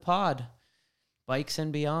pod, Bikes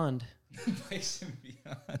and Beyond. Bikes and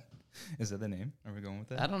Beyond. Is that the name? Are we going with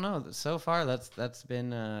that? I don't know. So far, that's been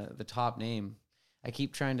the top name. I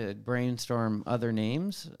keep trying to brainstorm other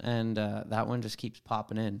names, and that one just keeps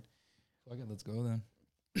popping in. Fuck it, let's go then.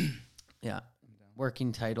 Yeah.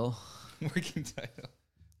 Working title. Working title.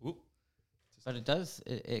 Ooh. But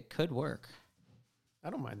it could work. I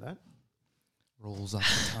don't mind that. Rolls off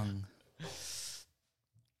the tongue.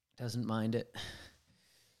 Doesn't mind it.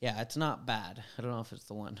 Yeah, it's not bad. I don't know if it's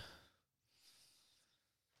the one.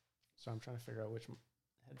 So I'm trying to figure out which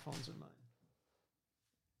headphones are mine.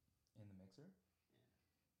 In the mixer?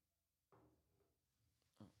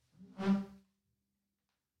 There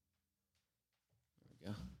we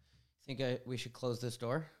go. Think we should close this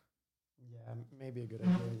door? Yeah, maybe a good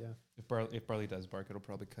idea, yeah. If Barley does bark, it'll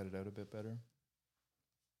probably cut it out a bit better.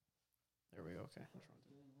 There we go, okay.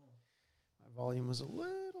 My volume was a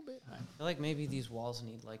little bit high. I feel like maybe these walls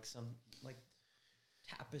need like some like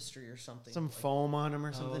tapestry or something. Some like foam on them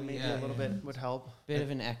or something, maybe yeah, a little bit would help. bit of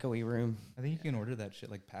an echoey room. I think you can order that shit,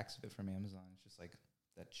 like packs of it from Amazon. It's just like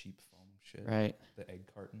that cheap foam shit. Right. The egg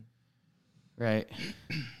carton. Right.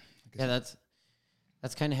 Yeah, that's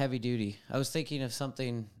kind of heavy duty. I was thinking of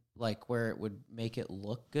something like where it would make it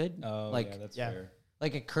look good. Oh, like, yeah, that's yeah. fair.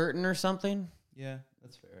 like a curtain or something. Yeah,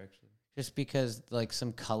 that's fair, actually. Just because like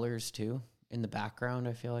some colors too in the background,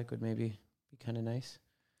 I feel like would maybe be kind of nice.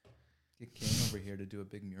 Get King over here to do a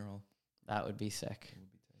big mural. That would be sick.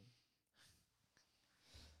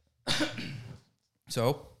 That would be tight.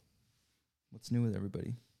 So, what's new with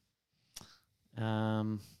everybody?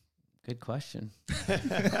 Good question.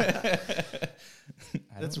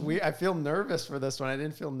 That's weird. I feel nervous for this one. I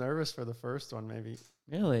didn't feel nervous for the first one, maybe.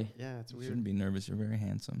 Really? Yeah, it's You weird. shouldn't be nervous. You're very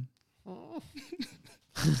handsome.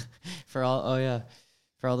 For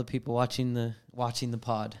all the people watching the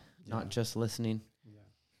pod, not just listening.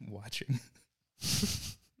 Yeah. Watching.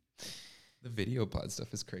 The video pod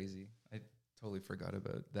stuff is crazy. I totally forgot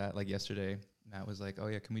about that. Like yesterday, Matt was like, "Oh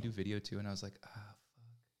yeah, can we do video too?" And I was like,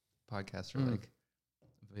 fuck. Podcasts are like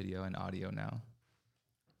video and audio now."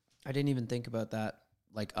 I didn't even think about that,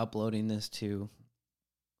 like uploading this to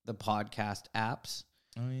the podcast apps.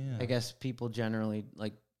 Oh yeah. I guess people generally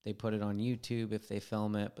like they put it on YouTube if they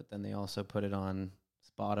film it, but then they also put it on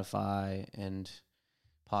Spotify and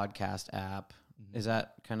podcast app. Mm-hmm. Is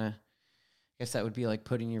that kind of, I guess that would be like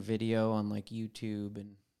putting your video on like YouTube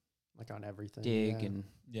and Like on everything. Dig yeah. and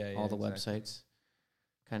yeah, all the exactly. websites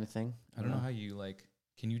kind of thing. I don't know how you like.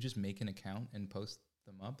 Can you just make an account and post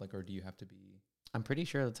them up, like, or do you have to be? I'm pretty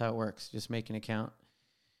sure that's how it works. Just make an account,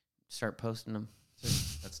 start posting them.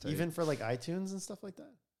 That's tight. Even for like iTunes and stuff like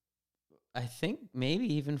that? I think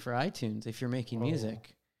maybe even for iTunes if you're making Oh.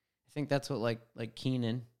 music. I think that's what like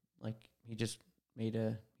Keenan, like he's just made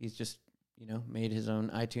his own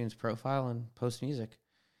iTunes profile and post music.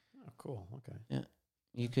 Oh, cool. Okay.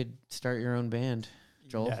 You could start your own band,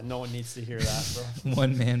 Joel. Yeah, no one needs to hear that, bro.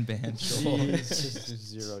 One man band. Joel. Jeez, just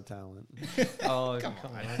zero talent. Oh, come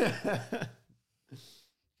on.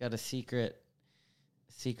 Got a secret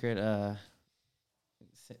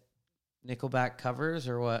Nickelback covers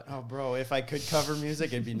or what? Oh, bro, if I could cover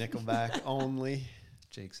music, it'd be Nickelback only.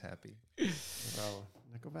 Jake's happy. Bro,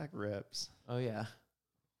 Nickelback rips. Oh yeah.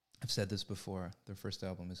 I've said this before. Their first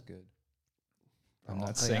album is good. I'm Oh,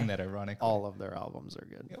 not saying that ironically. All of their albums are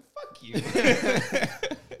good. Yeah, fuck you.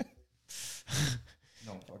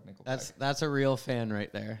 No, fuck Nickelback. That's a real fan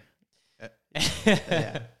right there.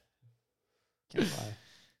 Yeah. Can't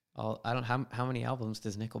lie. I don't. How many albums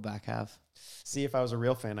does Nickelback have? See, if I was a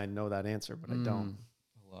real fan, I'd know that answer, but I don't.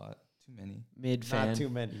 A lot. Too many. Mid fan. Not too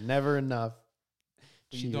many. Never enough.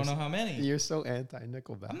 You don't know how many. You're so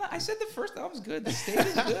anti-Nickelback. I said the first album's good. The stage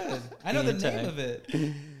is good. I know the name of it.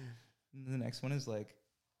 And the next one is like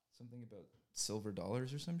something about silver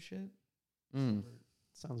dollars or some shit.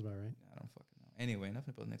 Sounds about right. I don't fucking know. Anyway, enough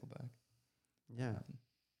about Nickelback. Yeah.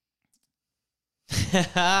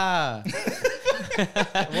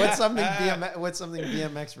 What's something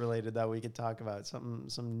BMX related that we could talk about? Some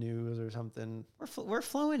news or something. We're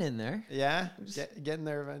flowing in there. Yeah, getting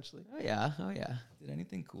there eventually. Oh yeah. Did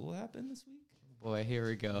anything cool happen this week? Boy, here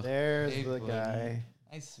we go. There's Big the boy. guy.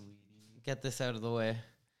 Hi, sweetie. Get this out of the way.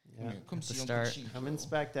 Yeah. Come At the see start. Uncle Chico. Come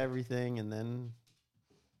inspect everything and then.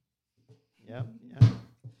 Yep.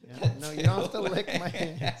 Yeah. No, you don't have to lick my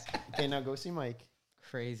hands. Okay, now go see Mike.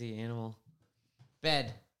 Crazy animal.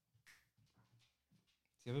 Bed.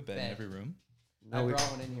 Do you have a bed in every room? I No, brought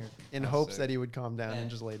one in here. in Oh, hopes sick. that he would calm down Yeah. and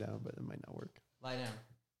just lay down, but it might not work. Lie down.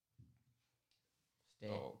 Stay.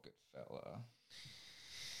 Oh, good fella.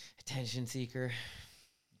 Attention seeker.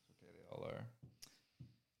 Okay, they all are.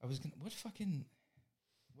 I was gonna. What fucking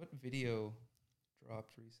what video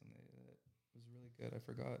dropped recently that was really good? I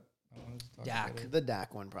forgot. I wanted to talk Dak. about it. The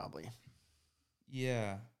Dak one probably.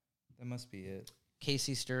 Yeah, that must be it.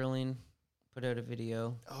 Casey Sterling put out a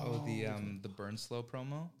video. Oh, the Burn Slow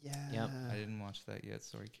promo. Yeah. Yep. I didn't watch that yet.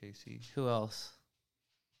 Sorry, Casey. Who else?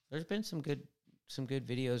 There's been some good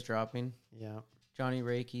videos dropping. Yeah. Johnny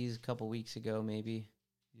Rakey's a couple weeks ago, maybe.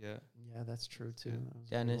 Yeah. Yeah, that's true too. good. That was a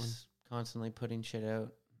good one. Dennis constantly putting shit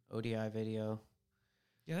out. ODI video,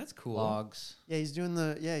 Yeah, that's cool. vlogs. Yeah, he's doing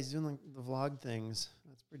the the vlog things.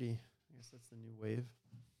 That's pretty. I guess that's the new wave.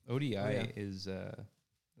 ODI yeah. is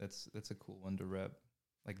that's a cool one to rep,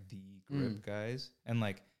 like the grip guys, and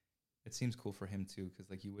like it seems cool for him too, because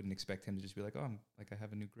like you wouldn't expect him to just be like, oh, I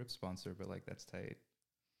have a new grip sponsor, but like that's tight.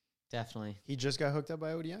 Definitely. He just got hooked up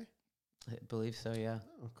by ODI. I believe so, yeah.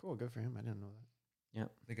 Oh, cool. Good for him. I didn't know that.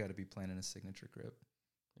 They got to be planning a signature grip.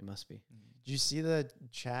 It must be. Did you see the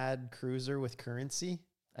Chad Cruiser with Currency?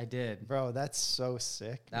 I did. Bro, that's so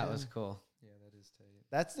sick. That man. was cool. Yeah, that is tight.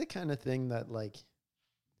 That's the kind of thing that like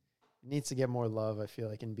needs to get more love, I feel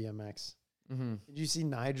like, in BMX. Mm-hmm. Did you see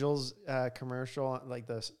Nigel's commercial, like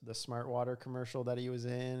the Smart Water commercial that he was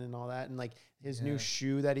in and all that, and like his new Yeah.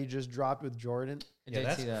 shoe that he just dropped with Jordan? I Yeah, did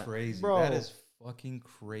that's see that. crazy. Bro. That is fucking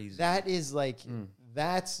crazy. That is like Mm.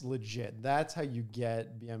 that's legit. That's how you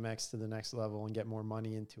get BMX to the next level and get more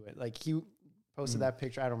money into it. Like he posted that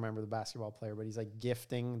picture. I don't remember the basketball player, but he's like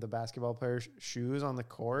gifting the basketball player's shoes on the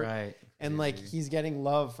court, Right. and like Crazy. he's getting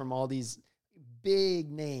love from all these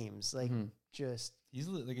big names. Like Mhm. just he's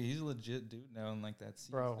a legit dude now, and like that's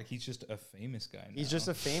Bro. like he's just a famous guy now. he's just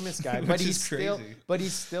a famous guy, Which but is he's still crazy. but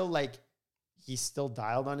he's still like he's still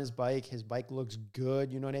dialed on his bike. His bike looks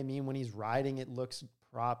good. You know what I mean? When he's riding, it looks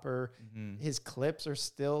proper. Mhm. His clips are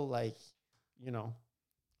still like, you know,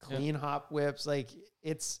 clean hop whips. Like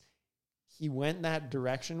he went that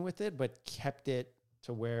direction with it, but kept it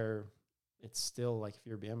to where it's still like, if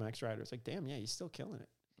you're a BMX rider, it's like, damn, yeah, he's still killing it.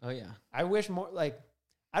 Oh, yeah. I wish more, like,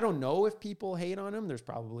 I don't know if people hate on him. There's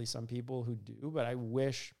probably some people who do, but I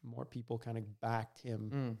wish more people kind of backed him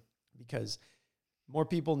Mm. because more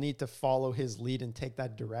people need to follow his lead and take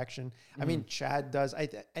that direction. I mean, Chad does.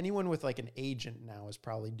 Anyone with like an agent now is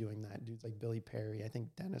probably doing that. Dudes like Billy Perry. I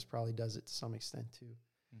think Dennis probably does it to some extent too.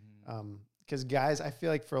 Mhm. Because guys, I feel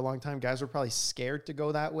like for a long time, guys were probably scared to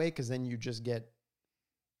go that way because then you just get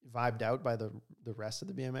vibed out by the rest of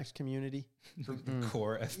the BMX community. The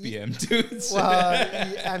core FBM dudes. Well,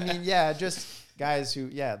 I mean, yeah, just guys who,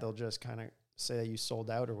 they'll just kind of say that you sold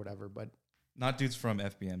out or whatever, but Not dudes from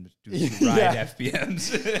FBM, dudes who ride Yeah.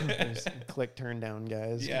 FBMs. there's click turn down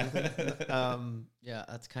guys. Yeah. Yeah,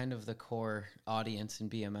 that's kind of the core audience in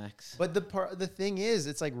BMX. But the thing is,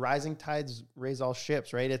 it's like rising tides raise all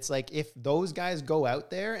ships, right? It's like if those guys go out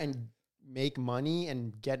there and make money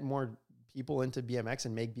and get more people into BMX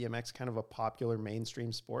and make BMX kind of a popular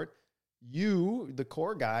mainstream sport, you, the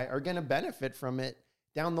core guy, are going to benefit from it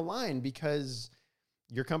down the line because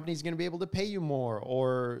your company's going to be able to pay you more,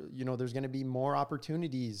 or, you know, there's going to be more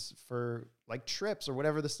opportunities for like trips or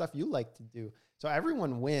whatever the stuff you like to do. So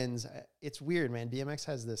everyone wins. It's weird, man. BMX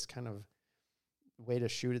has this kind of way to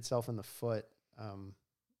shoot itself in the foot.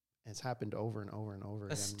 It's happened over and over and over A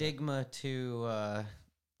again. stigma to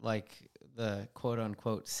like the quote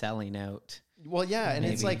unquote selling out. Well, yeah, and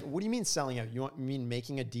it's Maybe. like, what do you mean selling out? You mean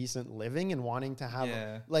making a decent living and wanting to have,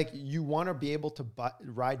 Yeah. like, you want to be able to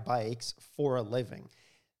ride bikes for a living.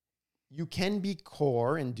 You can be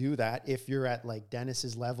core and do that if you're at like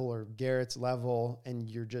Dennis's level or Garrett's level and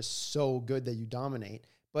you're just so good that you dominate.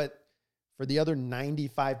 But for the other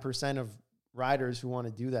 95% of riders who want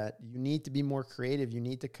to do that, you need to be more creative. You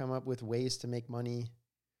need to come up with ways to make money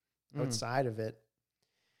outside of it.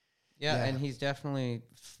 Yeah, Yeah. and he's definitely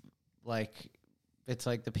like, it's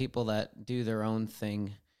like the people that do their own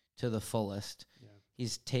thing to the fullest. Yeah.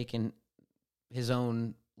 He's taken his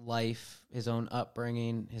own life, his own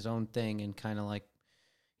upbringing, his own thing, and kind of like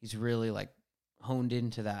he's really like honed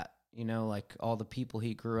into that, you know, like all the people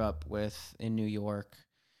he grew up with in New York,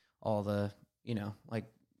 all the, you know, like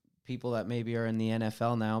people that maybe are in the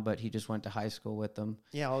NFL now, but he just went to high school with them.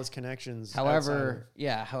 Yeah, all his connections. However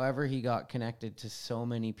he got connected to so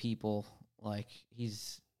many people, like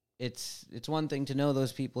it's one thing to know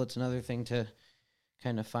those people, it's another thing to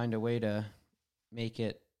kind of find a way to make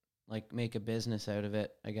a business out of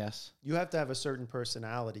it, I guess. you have to have a certain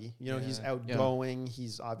personality. You know, he's Yeah. outgoing.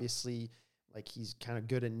 He's obviously like, he's kind of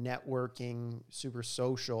good at networking, super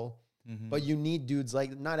social. Mhm. But you need dudes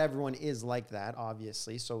like, not everyone is like that,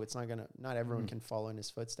 obviously. So it's not everyone can follow in his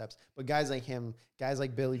footsteps. But guys like him, guys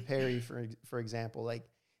like Billy Perry, for example, like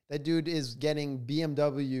That dude is getting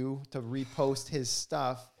BMW to repost his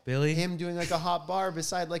stuff. Billy? Him doing like a hot bar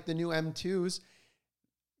beside like the new M2s.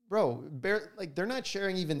 Bro, they're not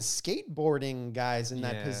sharing even skateboarding guys in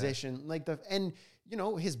that position. Like and you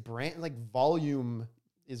know, his brand, like volume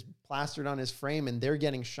is plastered on his frame and they're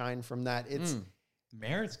getting shine from that. It's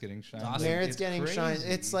Merit's getting shine. Awesome. Merit's getting shine.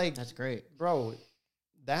 It's like, that's great, bro.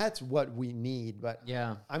 That's what we need. But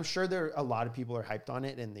yeah, I'm sure a lot of people are hyped on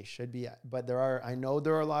it and they should be. But I know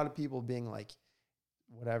there are a lot of people being like,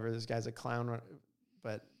 whatever, this guy's a clown.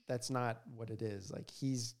 But that's not what it is. Like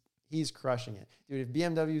he's crushing it. Dude, if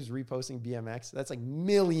BMW is reposting BMX, that's like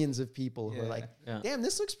millions of people who are like, damn,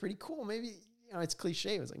 this looks pretty cool. Maybe, you know, it's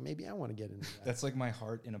cliche. It was like, maybe I want to get into that. That's like my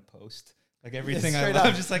heart in a post. Like everything Yeah, I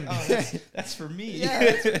love, just like, oh, that's for me.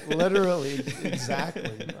 Yeah, that's literally, exactly.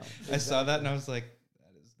 Bro. Exactly. I saw that and I was like,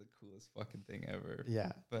 that is the coolest fucking thing ever.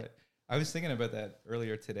 Yeah. But I was thinking about that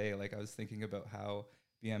earlier today. Like I was thinking about how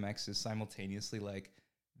BMX is simultaneously like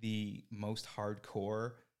the most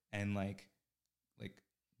hardcore and like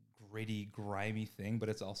gritty, grimy thing, but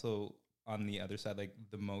it's also on the other side, like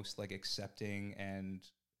the most like accepting and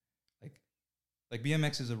like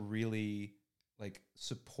BMX is a really like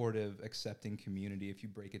supportive, accepting community if you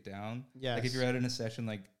break it down. Yes. Like if you're out in a session,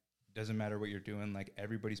 like doesn't matter what you're doing, like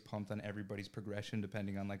everybody's pumped on everybody's progression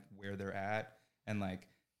depending on like where they're at. And like,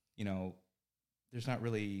 you know, there's not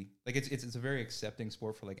really like it's a very accepting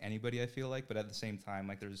sport for like anybody, I feel like, but at the same time,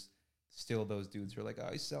 like there's still those dudes who are like, oh,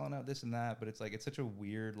 he's selling out this and that, but it's like it's such a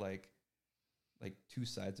weird like two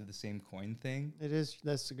sides of the same coin thing. It is.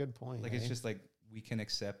 That's a good point. Like it's just like we can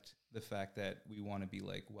accept the fact that we want to be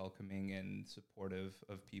like welcoming and supportive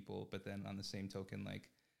of people, but then on the same token, like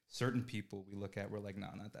certain people we look at, we're like, no,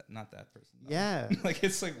 not that person. No. Yeah. Like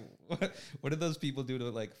it's like what did those people do to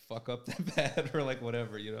like fuck up that bad or like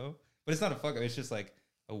whatever, you know? But it's not a fuck up. It's just like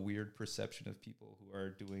a weird perception of people who are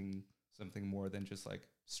doing something more than just like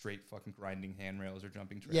straight fucking grinding handrails or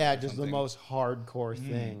jumping trails. Yeah, just the most hardcore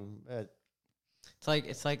Mm-hmm. thing. But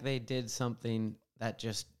it's like they did something that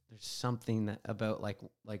just there's something that about like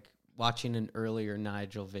watching an earlier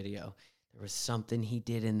Nigel video. There was something he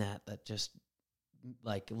did in that just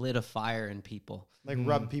like lit a fire in people. like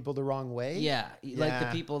rub people the wrong way. Yeah, like the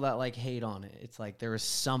people that like hate on it. It's like there was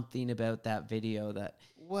something about that video that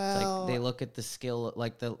Well, it's like they look at the skill,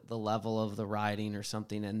 like the level of the riding or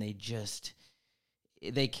something, and they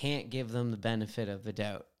can't give them the benefit of the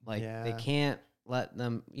doubt. Like they can't let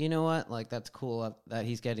them, you know what? Like that's cool that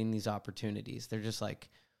he's getting these opportunities. They're just like,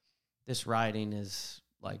 this riding is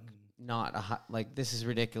like not like this is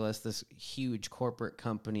ridiculous. This huge corporate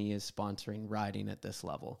company is sponsoring riding at this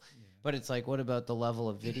level. Yeah. But it's like, what about the level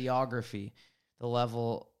of videography, the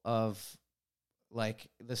level of like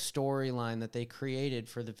the storyline that they created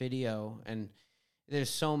for the video? And there's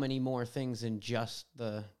so many more things than just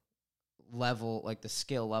the level, like the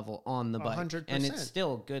skill level on the bike. 100%. And it's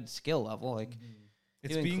still a good skill level. Like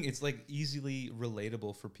it's like easily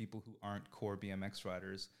relatable for people who aren't core BMX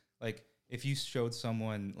riders. Like if you showed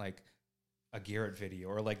someone like a Garrett video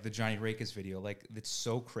or like the Johnny Rakes video, like it's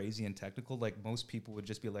so crazy and technical, like most people would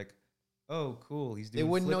just be like, oh, cool, he's doing they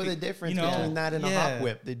wouldn't flipping. know the difference between that and a hop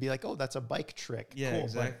whip. They'd be like, oh, that's a bike trick. Yeah, cool.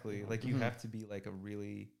 exactly. Like you have to be like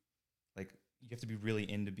you have to be really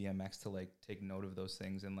into BMX to like take note of those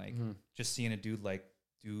things. And like just seeing a dude like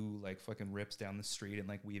do like fucking rips down the street and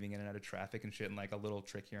like weaving in and out of traffic and shit and like a little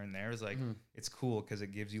trick here and there is like it's cool because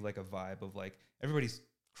it gives you like a vibe of like everybody's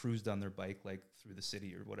cruised on their bike like through the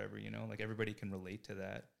city or whatever, you know, like everybody can relate to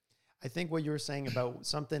that. I think what you were saying about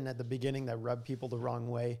something at the beginning that rubbed people the wrong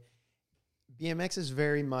way, BMX is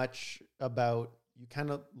very much about you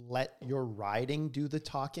kind of let your riding do the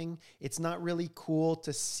talking. It's not really cool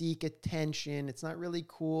to seek attention. It's not really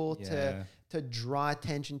cool to draw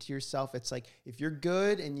attention to yourself. It's like if you're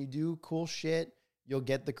good and you do cool shit, you'll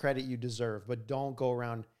get the credit you deserve, but don't go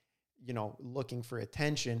around, you know, looking for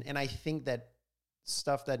attention. And I think that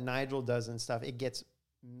stuff that Nigel does and stuff, it gets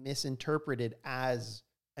misinterpreted as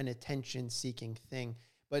an attention-seeking thing.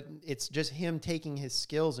 But it's just him taking his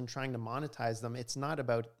skills and trying to monetize them. It's not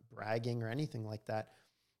about bragging or anything like that.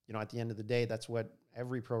 You know, at the end of the day, that's what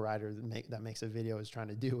every pro rider that makes a video is trying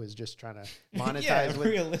to do, is just trying to monetize,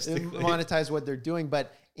 monetize what they're doing.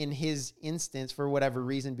 But in his instance, for whatever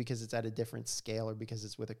reason, because it's at a different scale or because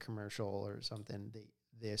it's with a commercial or something,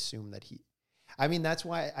 they assume that I mean, that's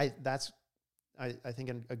why I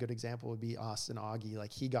think a good example would be Austin Augie.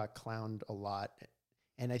 Like he got clowned a lot.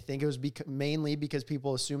 And I think it was mainly because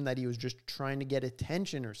people assumed that he was just trying to get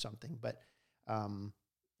attention or something. But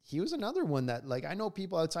he was another one that, like, I know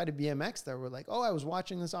people outside of BMX that were like, oh, I was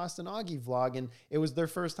watching this Austin Augie vlog, and it was their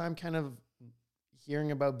first time kind of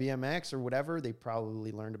hearing about BMX or whatever, they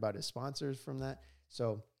probably learned about his sponsors from that.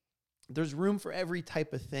 So there's room for every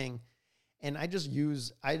type of thing. And I just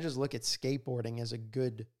look at skateboarding as a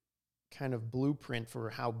good kind of blueprint for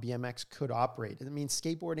how BMX could operate. I mean,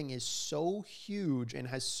 skateboarding is so huge and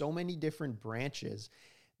has so many different branches.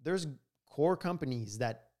 There's core companies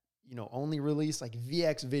that, you know, only release like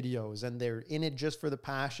VX videos, and they're in it just for the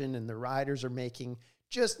passion, and the riders are making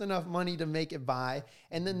just enough money to make it by.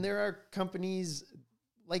 And then there are companies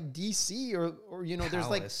like DC or you know,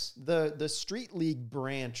 Palace. there's like the street league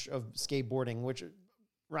branch of skateboarding, which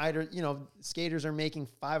skaters are making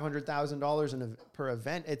 $500,000 per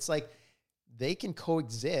event. It's like they can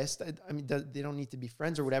coexist. I mean, they don't need to be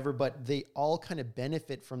friends or whatever, but they all kind of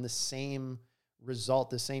benefit from the same result,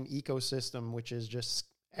 the same ecosystem, which is just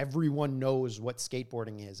everyone knows what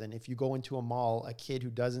skateboarding is. And if you go into a mall, a kid who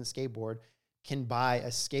doesn't skateboard can buy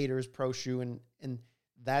a skater's pro shoe, and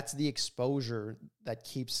that's the exposure that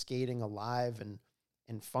keeps skating alive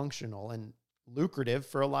and functional and lucrative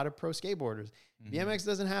for a lot of pro skateboarders. Mm-hmm. BMX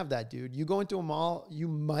doesn't have that, dude. You go into a mall, you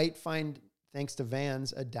might find, thanks to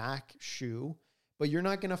Vans, a Dak shoe, but you're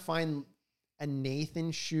not going to find a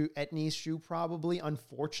Nathan shoe, Etnies shoe probably.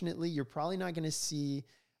 Unfortunately, you're probably not going to see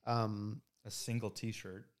a single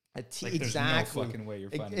T-shirt. Exactly. There's no fucking way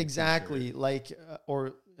you're finding exactly a like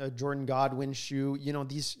or a Jordan Godwin shoe. You know,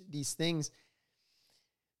 these things.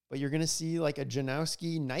 But you're going to see like a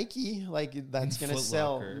Janowski Nike, like that's going to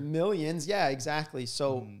sell millions. Yeah, exactly.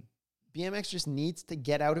 So BMX just needs to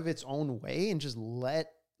get out of its own way and just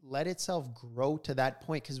let itself grow to that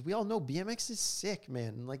point. Because we all know BMX is sick,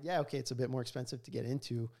 man. Like, yeah, okay, it's a bit more expensive to get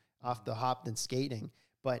into off the hop than skating,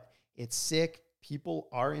 but it's sick. People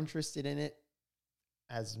are interested in it.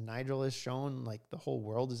 As Nigel has shown, like the whole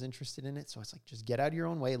world is interested in it. So it's like, just get out of your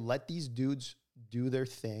own way. Let these dudes do their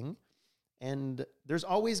thing. And there's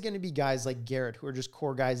always going to be guys like Garrett who are just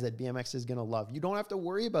core guys that BMX is going to love. You don't have to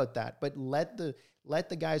worry about that, but let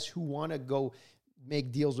the guys who want to go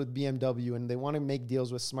make deals with BMW and they want to make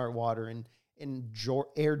deals with Smart Water and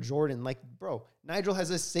Air Jordan. Like, bro, Nigel has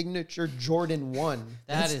a signature Jordan 1.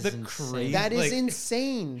 That's is insane. That is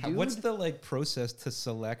insane, dude. What's the like process to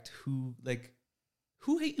select who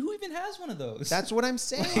even has one of those? That's what I'm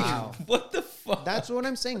saying. Wow. What the fuck? That's what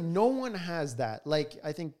I'm saying. No one has that. Like,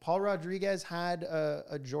 I think Paul Rodriguez had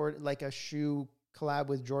a Jordan, like a shoe collab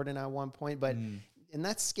with Jordan at one point, but and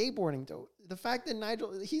that's skateboarding. Though the fact that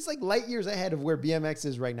Nigel, he's like light years ahead of where BMX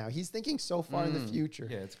is right now. He's thinking so far in the future.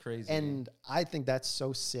 Yeah, it's crazy. And I think that's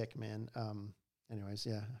so sick, man. Anyways,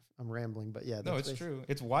 yeah, I'm rambling, but yeah. No, it's true.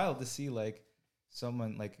 It's wild to see like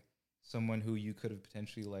someone who you could have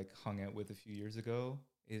potentially like hung out with a few years ago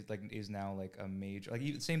is now like a major, like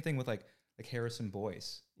same thing with like Harrison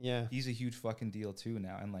Boyce. Yeah. He's a huge fucking deal too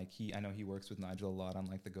now. And like I know he works with Nigel a lot on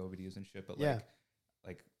like the Go videos and shit, but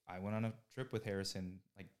like I went on a trip with Harrison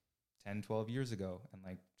like 10, 12 years ago and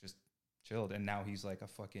like just chilled. And now he's like a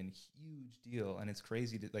fucking huge deal. And it's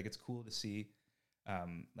crazy to like, it's cool to see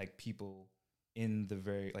like people in the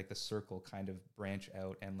very like the circle kind of branch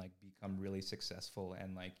out and like become really successful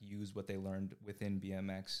and like use what they learned within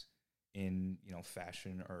BMX in, you know,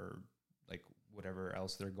 fashion or like whatever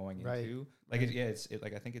else they're going into. Like, it's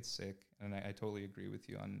like, I think it's sick. And I totally agree with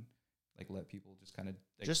you on like, let people just kind of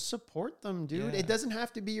like, just support them, dude. Yeah. It doesn't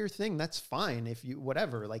have to be your thing. That's fine. If you,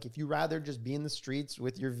 whatever, like if you rather just be in the streets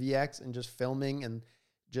with your VX and just filming and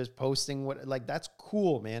just posting that's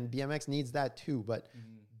cool, man. BMX needs that too, but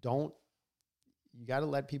you got to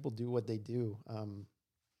let people do what they do.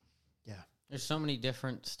 Yeah. There's so many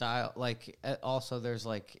different style. Like also there's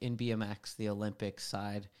like in BMX, the Olympic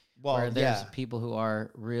side, where there's people who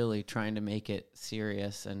are really trying to make it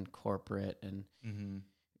serious and corporate and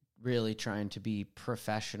really trying to be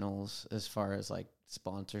professionals as far as like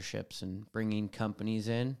sponsorships and bringing companies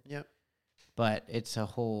in. Yep. But it's a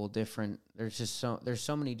whole different, there's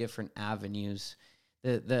so many different avenues.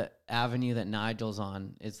 The avenue that Nigel's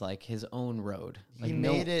on is like his own road. Like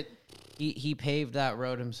he paved that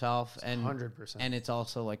road himself, and 100%. And it's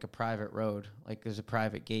also like a private road. Like there's a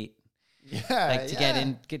private gate. Yeah, like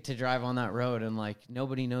to get to drive on that road, and like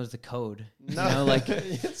nobody knows the code. No, you know, like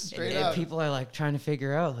straight up. People are like trying to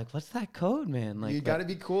figure out like what's that code, man? Like you got to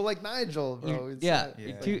be cool like Nigel, bro.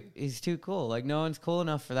 He's too cool. Like no one's cool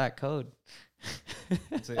enough for that code.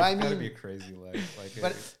 It's gotta be a crazy life. Like,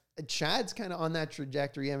 but Chad's kind of on that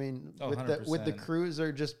trajectory. I mean, with the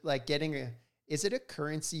cruiser, just like getting is it a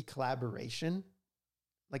currency collaboration?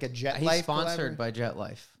 Like a Jet Life? He's sponsored by Jet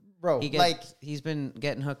Life. Bro, he's been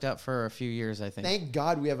getting hooked up for a few years, I think. Thank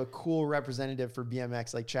God we have a cool representative for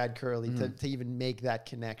BMX like Chad Curley to even make that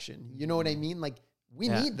connection. You know what I mean? Like we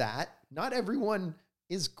need that. Not everyone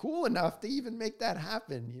is cool enough to even make that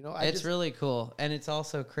happen. You know, It's really cool. And it's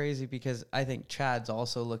also crazy because I think Chad's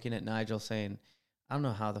also looking at Nigel saying, I don't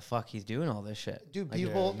know how the fuck he's doing all this shit. Dude, Like,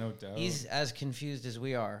 people, no doubt. he's as confused as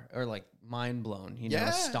we are, or like mind blown, you know,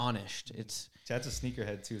 astonished. It's Chad's a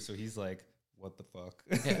sneakerhead too, so he's like, what the fuck?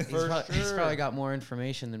 yeah, he's probably got more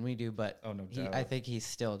information than we do, but Oh, no doubt. I think he's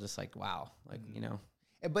still just like, wow, like, you know.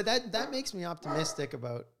 But that makes me optimistic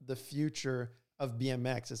about the future of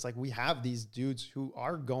BMX. It's like we have these dudes who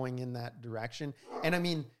are going in that direction. And I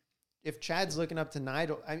mean, if Chad's looking up to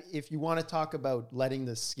Nigel, if you want to talk about letting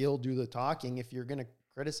the skill do the talking, if you're going to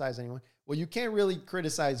criticize anyone, well, you can't really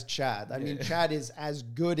criticize Chad. I mean, Chad is as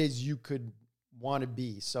good as you could want to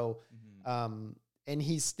be. So, and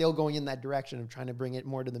he's still going in that direction of trying to bring it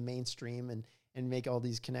more to the mainstream and make all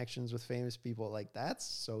these connections with famous people. Like, that's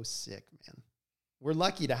so sick, man. We're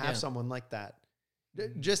lucky to have someone like that.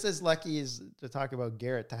 Just as lucky as to talk about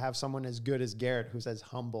Garrett, to have someone as good as Garrett, who's as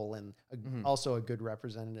humble and also a good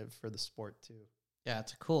representative for the sport too. Yeah,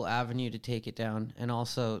 it's a cool avenue to take it down. And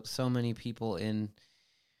also so many people in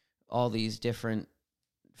all these different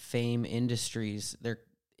fame industries, they're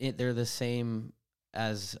the same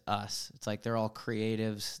as us. It's like they're all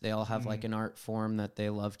creatives. They all have like an art form that they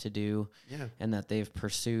love to do and that they've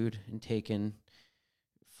pursued and taken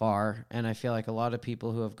far. And I feel like a lot of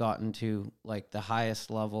people who have gotten to like the highest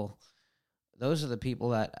level, those are the people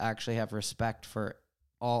that actually have respect for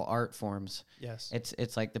all art forms. Yes.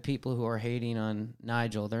 It's like the people who are hating on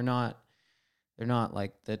Nigel, they're not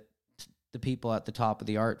like the people at the top of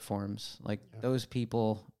the art forms. Like those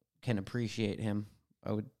people can appreciate him,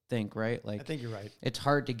 I would think, right? Like, I think you're right. It's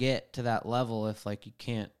hard to get to that level if like you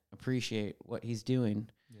can't appreciate what he's doing.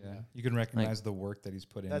 Yeah, you can recognize the work that he's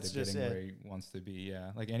put into getting it. where he wants to be.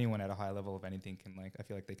 Yeah, like anyone at a high level of anything can, like, I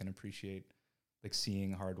feel like they can appreciate like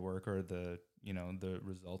seeing hard work or the, you know, the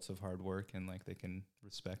results of hard work, and like they can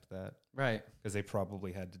respect that, right? Because they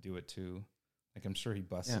probably had to do it too. Like, I'm sure he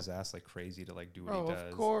busts his ass like crazy to like do what he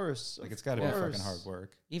does. Of course, like it's got to be fucking hard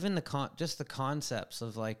work. Even just the concepts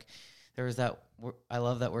of like, there was that. I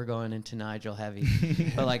love that we're going into Nigel heavy,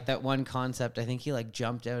 but like that one concept, I think he like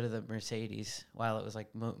jumped out of the Mercedes while it was like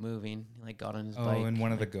moving. He like got on his bike. Oh, in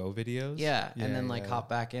one of like, the Go videos. Yeah, and then like hop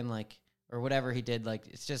back in, like, or whatever he did. Like,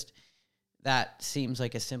 it's just that seems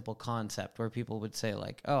like a simple concept where people would say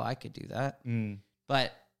like, oh, I could do that,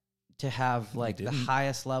 but to have like the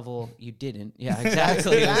highest level, you didn't. Yeah,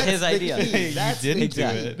 exactly. It was his idea. You didn't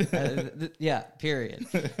do it. Yeah, period.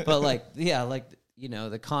 But like, yeah, like, you know,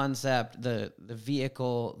 the concept, the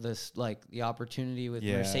vehicle, this like the opportunity with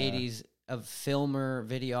Mercedes, a filmer,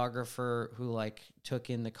 videographer who like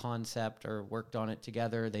took in the concept or worked on it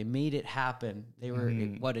together. They made it happen. They were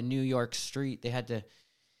a New York street. They had to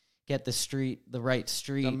get the right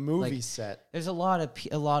street, the movie like, set. There's a lot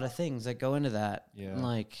of things that go into that. Yeah, and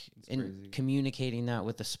like in crazy. Communicating that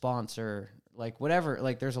with the sponsor, like whatever.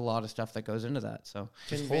 Like there's a lot of stuff that goes into that. So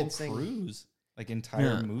Convincing crews. Like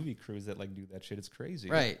entire movie crews that like do that shit. It's crazy.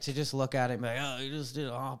 Right. To just look at it and be like, oh, he just did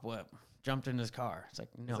a hop whip, jumped in his car. It's like,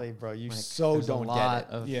 no. It's like, bro, you like, so don't get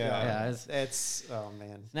it. Yeah. It's oh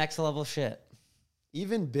man. Next level shit.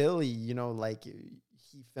 Even Billy, you know, like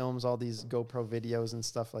he films all these GoPro videos and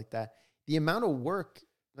stuff like that. The amount of work,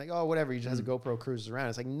 like, oh, whatever, he just has a GoPro cruises around.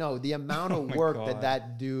 It's like, no, the amount of work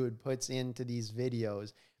that dude puts into these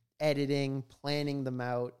videos, editing, planning them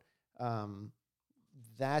out,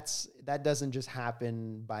 that doesn't just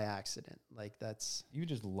happen by accident. Like that's you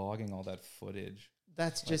just logging all that footage.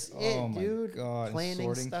 That's like, just oh it, dude. My God, planning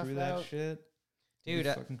sorting stuff through out. That shit, dude.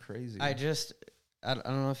 Fucking crazy. I don't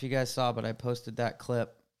know if you guys saw, but I posted that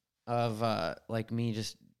clip of like me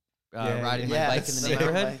just riding my bike in the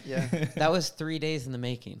neighborhood. That was 3 days in the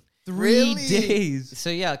making. 3 days.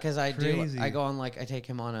 So yeah, because I go on like I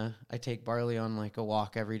take Barley on like a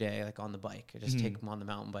walk every day, like on the bike. I just take him on the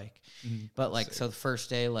mountain bike. But like, so the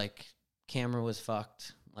first day, like camera was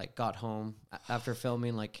fucked. Like got home after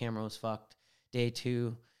filming, like camera was fucked. Day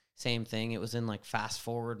 2, same thing. It was in like fast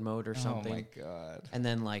forward mode or something. Oh my God. And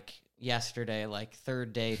then like yesterday, like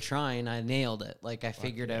third day trying, I nailed it. Like I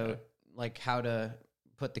figured out like how to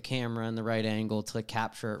put the camera in the right angle to like,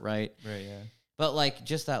 capture it right. Right. Yeah. But like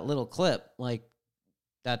just that little clip, like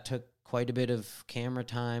that took quite a bit of camera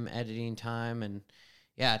time, editing time, and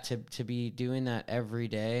yeah, to be doing that every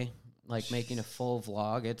day, like making a full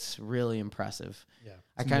vlog, it's really impressive. Yeah,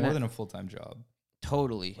 it's more than a full-time job.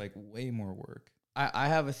 Totally, like way more work. I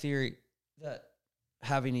have a theory that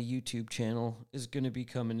having a YouTube channel is going to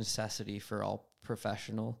become a necessity for all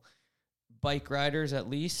professional bike riders, at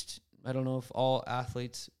least. I don't know if all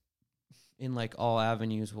athletes in like all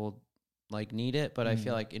avenues will like need it, but I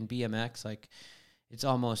feel like in BMX, like it's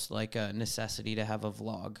almost like a necessity to have a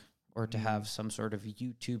vlog or to have some sort of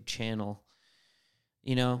YouTube channel.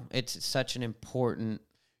 You know, it's such an important.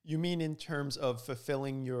 You mean in terms of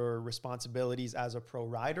fulfilling your responsibilities as a pro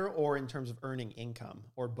rider, or in terms of earning income,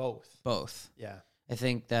 or both? Both. Yeah. I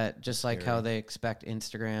think that just like how they expect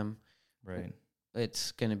Instagram, Right.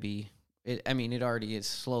 it's going to be, I mean, it already is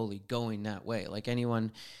slowly going that way. Like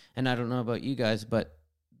anyone, and I don't know about you guys, but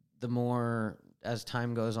the more as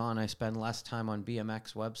time goes on, I spend less time on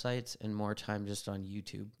BMX websites and more time just on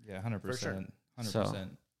YouTube. Yeah, 100%. For sure. 100%. So,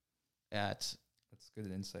 yeah, That's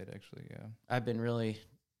good insight, actually. Yeah. I've been really,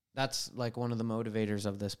 that's like one of the motivators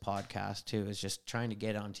of this podcast too, is just trying to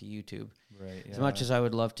get onto YouTube. Right. Yeah. As much as I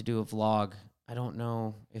would love to do a vlog, I don't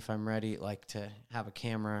know if I'm ready, like, to have a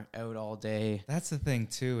camera out all day. That's the thing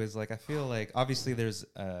too, is like I feel like obviously there's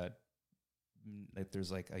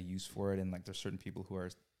like a use for it, and like there's certain people who are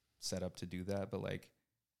set up to do that, but like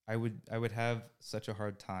I would have such a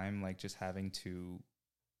hard time like just having to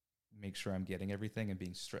make sure I'm getting everything and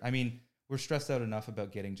being I mean, we're stressed out enough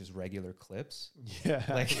about getting just regular clips. Yeah.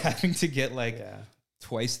 Like having to get like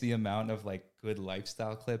twice the amount of like good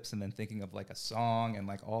lifestyle clips, and then thinking of like a song and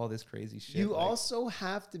like all this crazy shit. You like, also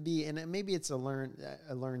have to be, and maybe it's a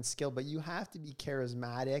learned skill, but you have to be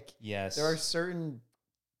charismatic. yes, There are certain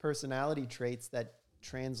personality traits that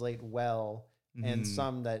translate well, and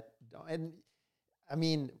some that don't. And I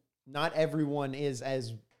mean, not everyone is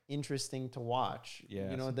as interesting to watch. Yeah.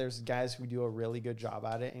 You know, there's guys who do a really good job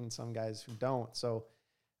at it and some guys who don't. So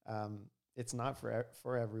it's not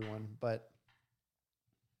for everyone, but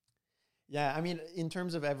yeah, I mean, in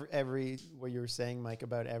terms of every what you were saying, Mike,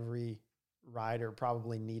 about every rider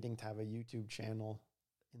probably needing to have a YouTube channel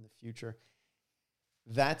in the future,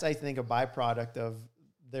 that's, I think, a byproduct of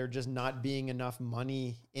there just not being enough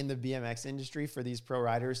money in the BMX industry for these pro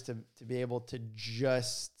riders to be able to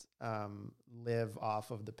just live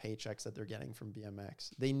off of the paychecks that they're getting from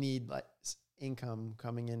BMX. They need like income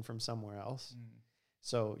coming in from somewhere else.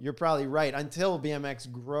 So you're probably right. Until BMX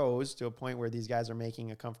grows to a point where these guys are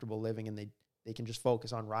making a comfortable living and they can just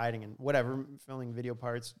focus on riding and whatever, filming video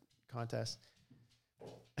parts, contests.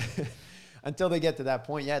 Until they get to that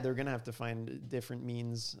point, yeah, they're going to have to find different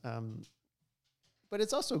means. But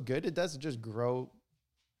it's also good. It does just grow.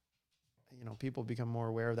 You know, people become more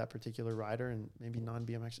aware of that particular rider, and maybe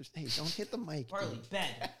non-BMXers. Hey, don't hit the mic. Barley,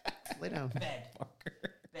 bed. Lay down. Bed.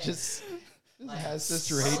 Just Like, has to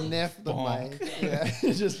straight niff the bonk. mic.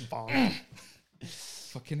 Yeah, just bonk.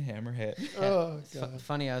 fucking hammerhead. Oh, God.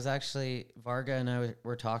 Funny, I was actually, Varga and I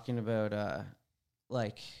were talking about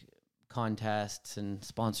like contests and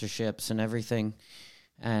sponsorships and everything.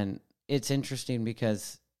 And it's interesting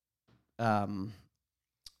because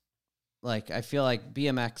like I feel like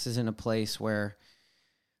BMX is in a place where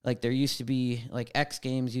like there used to be like X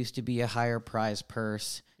Games used to be a higher prize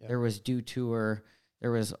purse. Yep. There was Do Tour.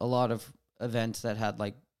 There was a lot of events that had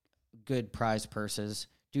like good prize purses.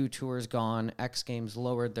 Do Tour's gone. X Games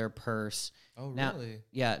lowered their purse. Oh, Now- really?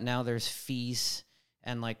 Yeah, now there's fees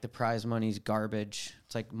and like the prize money's garbage.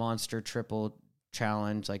 It's like Monster Triple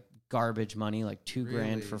Challenge, like garbage money, like $2,000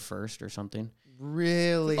 Really? for first or something.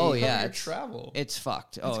 Really? Oh, Cover yeah, your it's- travel. It's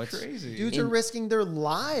fucked. That's Oh, it's crazy. Dudes are risking their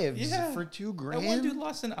lives Yeah. for $2,000. That one dude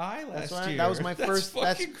lost an eye That's last right. year. That was my first.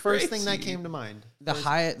 That's fucking first thing that crazy. came to mind. the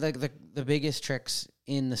high the biggest tricks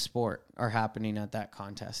in the sport are happening at that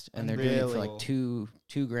contest, and they're doing it for like Unreal.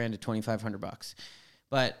 $2,000 to $2,500.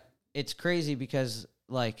 But it's crazy because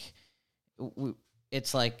like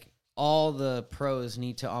it's like all the pros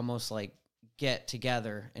need to almost like get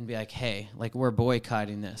together and be like, hey, like we're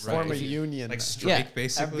boycotting this. Right. Like, Form a if you- union. Like Yeah. strike, a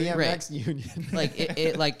basically. BMX union. like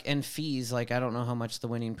it like and fees, like I don't know how much the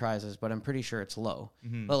winning prize is, but I'm pretty sure it's low.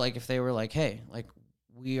 Mhm. But like if they were like, hey, like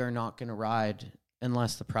we are not going to ride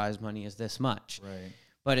unless the prize money is this much. Right.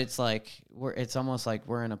 But it's like it's almost like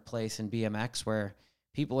we're in a place in BMX where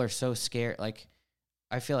people are so scared. Like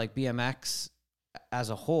I feel like BMX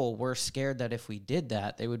as a whole, we're scared that if we did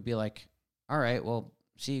that, they would be like, all right, well,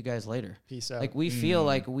 see you guys later. Peace out. Like we feel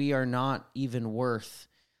like we are not even worth,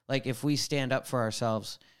 like if we stand up for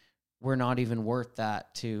ourselves, we're not even worth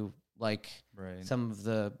that to like Right. some of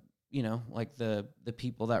the, you know, like the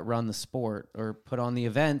people that run the sport or put on the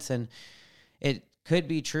events. And it could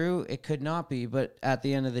be true, it could not be, but at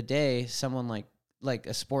the end of the day, someone like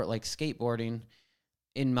a sport like skateboarding,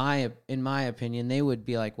 in my opinion, they would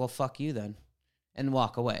be like, well, fuck you then, and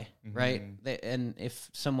walk away, right? And if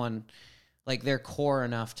someone like they're core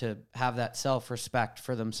enough to have that self-respect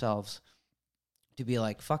for themselves to be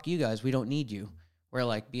like, fuck you guys, we don't need you. Where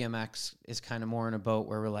like BMX is kind of more in a boat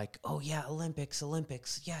where we're like, oh yeah, Olympics,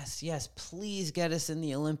 yes, please get us in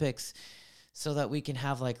the Olympics. so that we can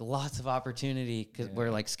have like lots of opportunity, because Yeah.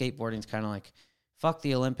 we're like skateboarding's kind of like, fuck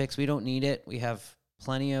the Olympics, we don't need it. We have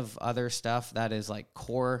plenty of other stuff that is like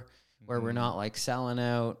core where we're not like selling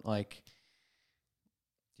out. Like,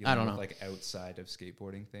 I don't know. Like outside of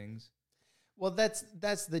skateboarding things. Well,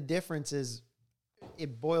 that's the difference. Is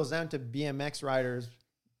it boils down to BMX riders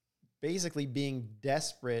basically being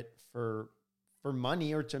desperate for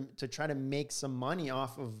money, or to try to make some money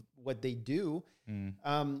off of what they do.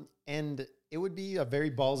 And it would be a very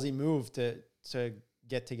ballsy move to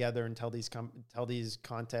get together and tell these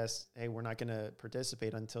contests, hey, we're not going to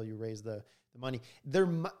participate until you raise the money.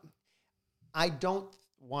 I don't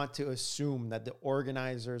want to assume that the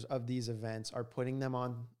organizers of these events are putting them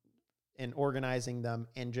on and organizing them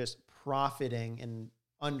and just profiting and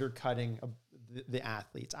undercutting the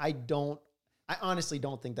athletes. I honestly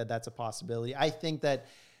don't think that that's a possibility. I think that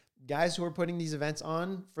guys who are putting these events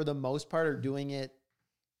on, for the most part, are doing it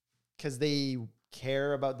because they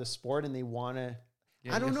care about the sport and they want to.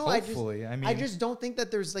 Yeah, I don't know. Hopefully, I just don't think that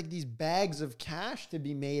there's like these bags of cash to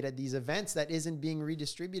be made at these events that isn't being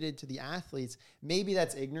redistributed to the athletes. Maybe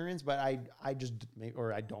that's ignorance, but I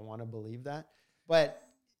don't want to believe that. But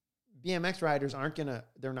BMX riders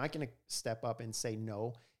they're not gonna step up and say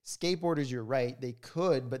no. Skateboarders, you're right, they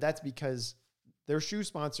could, but that's because their shoe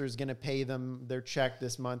sponsor is gonna pay them their check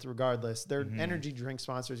this month regardless. Their energy drink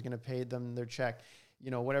sponsor is gonna pay them their check.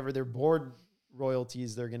 Whatever their board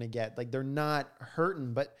royalties they're gonna get. Like, they're not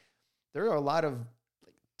hurting, but there are a lot of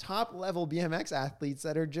like top level BMX athletes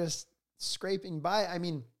that are just scraping by. I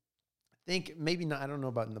mean, think maybe not. I don't know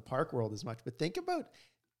about in the park world as much, but think about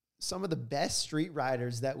some of the best street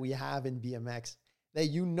riders that we have in BMX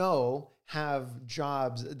that have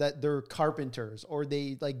jobs, that they're carpenters or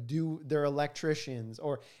they're electricians,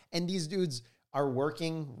 and these dudes are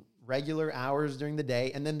working regular hours during the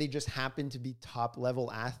day, and then they just happen to be top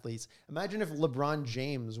level athletes. Imagine if LeBron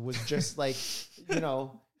James was just like,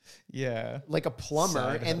 yeah, like a plumber,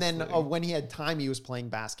 Side and then hustling. when he had time, he was playing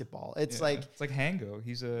basketball. It's like Hango.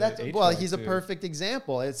 He's he's a perfect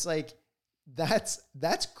example. It's like that's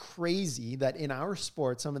crazy that in our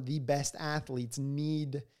sport, some of the best athletes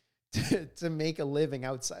need to make a living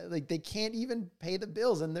outside. Like, they can't even pay the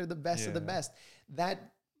bills, and they're the best of the best.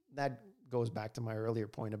 That goes back to my earlier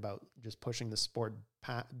point about just pushing the sport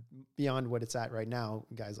beyond what it's at right now,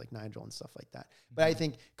 guys like Nigel and stuff like that. But I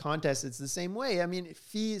think contests, it's the same way. I mean,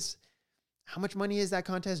 fees, how much money is that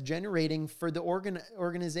contest generating for the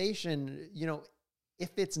organization?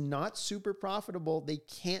 If it's not super profitable, they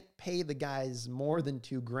can't pay the guys more than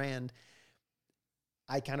 $2,000.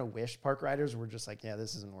 I kind of wish park riders were just like, yeah,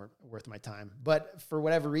 this isn't worth my time. But for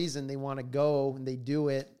whatever reason, they want to go and they do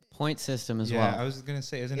it. Point system as yeah, well. I was gonna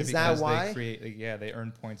say, isn't it Is that because why? they create? They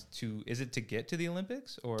earn points to. Is it to get to the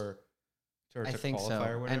Olympics or to I think qualify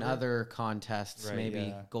so. or whatever? And other contests, Right, maybe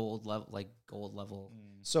yeah. gold level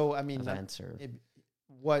So, I mean, events. Or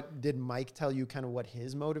what did Mike tell you, kind of what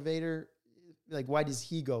his motivator, like, why does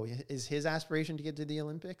he go? Is his aspiration to get to the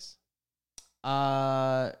Olympics?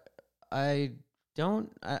 I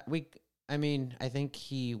don't. I think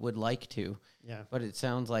he would like to. Yeah. But it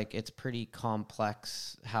sounds like it's pretty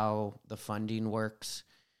complex how the funding works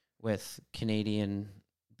with Canadian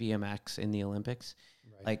BMX in the Olympics.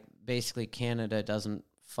 Right. Like, basically, Canada doesn't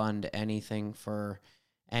fund anything for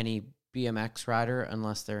any BMX rider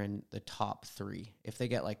unless they're in the top 3. If they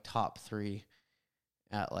get like top 3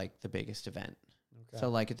 at like the biggest event. Okay. So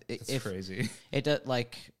like That's crazy. it does,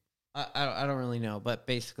 like, I don't really know, but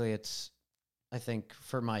basically it's, I think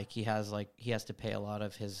for Mike, he has to pay a lot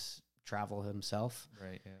of his travel himself.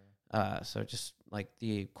 Right. Yeah. So just like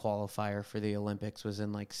the qualifier for the Olympics was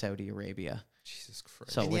in like Saudi Arabia. Jesus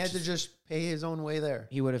Christ. So and he had to just pay his own way there.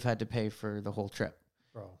 he would have had to pay for the whole trip,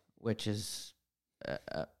 Bro. which is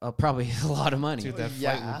probably a lot of money. Dude, that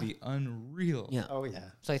Yeah. flight would be unreal. Yeah. Oh,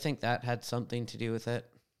 yeah. So I think that had something to do with it.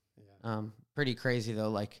 Yeah. Pretty crazy though.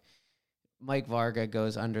 Like, Mike Varga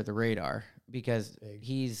goes under the radar because Big.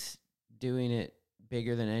 he's doing it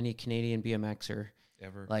bigger than any Canadian BMXer.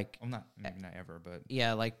 Ever. Like, well, maybe not ever, but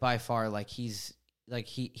yeah, like by far, like he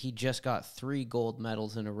just got 3 gold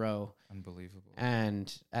medals in a row, unbelievable.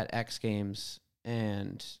 and at X Games,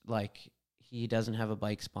 and like he doesn't have a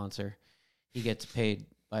bike sponsor. He gets paid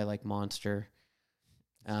by like Monster.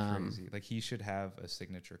 Crazy. Like, he should have a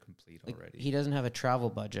signature complete Like, already. he doesn't have a travel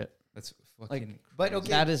budget. That's fucking like, crazy. but okay.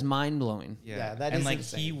 That is mind blowing. Yeah, that and is like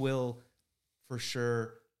insane. he will for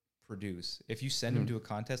sure produce. If you send him to a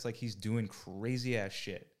contest, like, he's doing crazy ass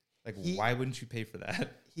shit. Like, why wouldn't you pay for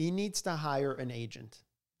that? He needs to hire an agent.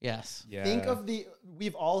 Yes. Yeah. Think of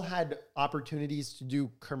we've all had opportunities to do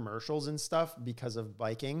commercials and stuff because of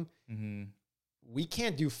biking. Mm-hmm. we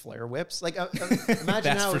can't do flare whips. Like imagine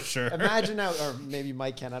That's how, for sure. imagine how, or maybe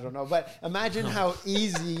Mike can, I don't know, but imagine how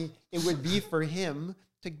easy it would be for him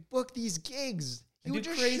to book these gigs. He And would do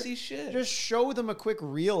just crazy shit. Just show them a quick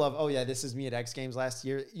reel of, oh yeah, this is me at X Games last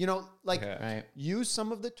year. You know, like Right. use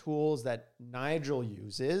some of the tools that Nigel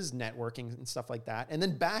uses, networking and stuff like that, and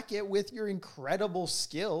then back it with your incredible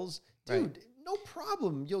skills. Dude, no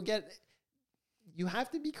problem. You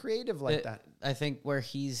have to be creative like that. I think where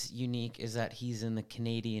he's unique is that he's in the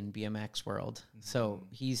Canadian BMX world. So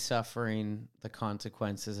he's suffering the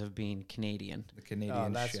consequences of being Canadian. The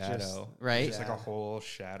Canadian that's shadow. just- Right? It's like a whole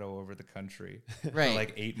shadow over the country. Right. For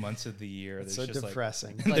like 8 months of the year. It's There's so just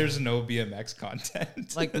depressing. like, there's no BMX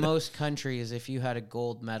content. Like most countries, if you had a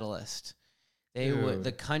gold medalist, the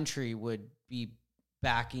Dude. country would be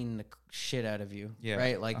backing the shit out of you. Yeah,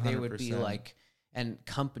 Right? Like they would be 100%. like, and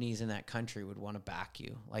companies in that country would want to back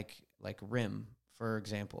you. Like Rim, for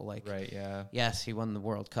example. Like, Right, yeah. yes, he won the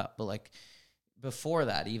World Cup, but like before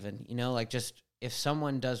that, even, you know, like just if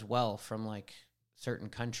someone does well from like certain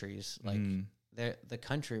countries, like the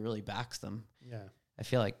country really backs them. Yeah. I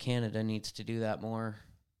feel like Canada needs to do that more,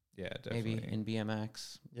 Yeah, definitely. maybe in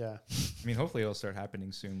BMX. Yeah. I mean, hopefully it'll start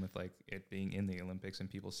happening soon with like it being in the Olympics and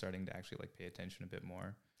people starting to actually like pay attention a bit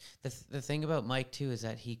more. The thing about Mike too is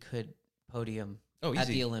that he could podium Oh, at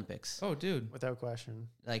easy. the Olympics. Oh, dude. Without question.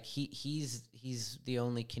 Like he's the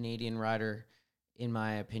only Canadian rider, in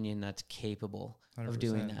my opinion, that's capable of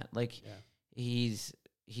doing 100%. that. Like Yeah. he's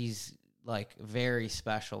like very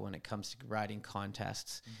special when it comes to riding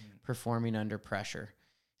contests, Mm-hmm. performing under pressure.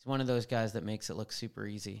 He's one of those guys that makes it look super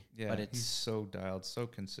easy. Yeah, but he's it's so dialed, so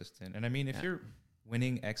consistent. And I mean, if Yeah. you're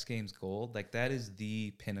winning X Games gold, like that is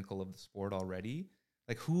the pinnacle of the sport already.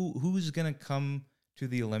 Like who's gonna come to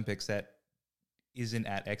the Olympics that isn't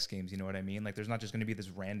at X Games? You know what I mean? Like there's not just gonna be this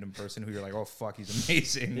random person who you're like, oh fuck, he's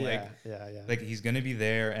amazing. Yeah. Like he's gonna be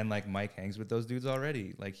there, and like Mike hangs with those dudes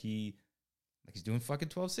already. Like he's doing fucking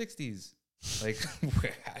 1260s. Like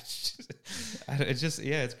it's just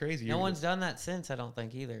it's crazy. no one's done that since, I don't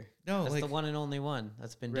think either. No, That's like the one and only one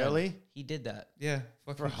that's been Really? done. He did that. yeah,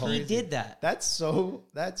 fucking Bro. crazy. He did that. That's so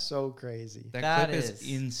crazy. That clip is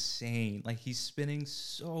is insane. Like he's spinning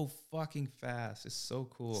so fucking fast. It's so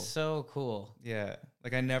cool. So cool. Yeah.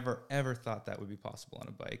 Like I never ever thought that would be possible on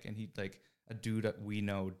a bike, and he like a dude that we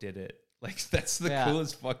know did it. Like that's the Yeah.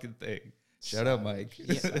 coolest fucking thing. Shout out, Mike.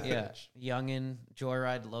 Yeah. Youngin,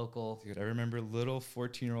 Joyride local. Dude, I remember little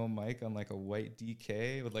 14-year-old Mike on like a white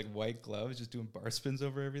DK with like white gloves, just doing bar spins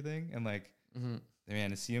over everything, and like man,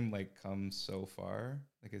 to see him like come so far,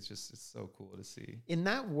 like it's so cool to see. In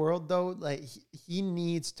that world though, like he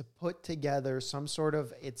needs to put together some sort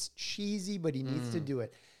of, it's cheesy, but he needs to do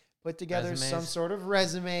it. Put together Resumes. some sort of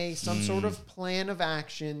resume, some sort of plan of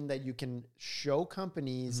action that you can show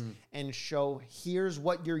companies and show here's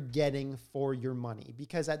what you're getting for your money.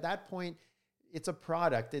 Because at that point, it's a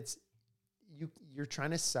product. You're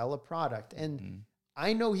trying to sell a product. And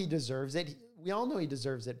I know he deserves it. We all know he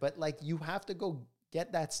deserves it, but like you have to go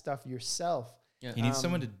get that stuff yourself. Yeah. He needs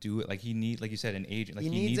someone to do it. Like he need, like you said, an agent. Like he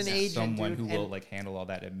he needs needs an agent, someone dude, who will and- like handle all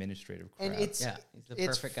that administrative crap. And it's He's the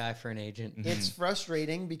it's perfect guy for an agent. It's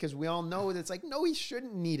frustrating because we all know that it's like, no, he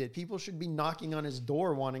shouldn't need it. People should be knocking on his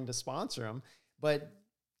door wanting to sponsor him, but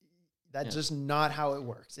that's just not how it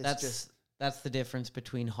works. It's That's the difference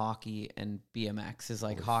between hockey and BMX. Is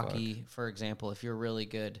like Holy hockey, for example, if you're really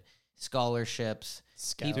good, scholarships,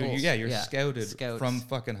 Scout. people, Dude, you're scouted scouts. from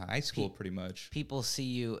fucking high school, pretty much. People see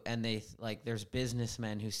you and they like. There's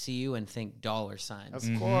businessmen who see you and think dollar signs.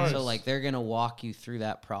 Of course. So like they're gonna walk you through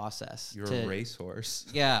that process. You're a racehorse.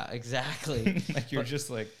 Yeah, exactly. Like you're just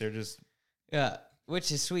like they're just Yeah,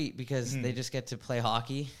 which is sweet because they just get to play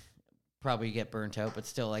hockey. Probably get burnt out, but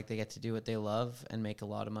still, like they get to do what they love and make a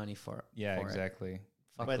lot of money for it. for it. exactly.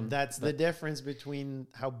 Fuck But them. that's the difference between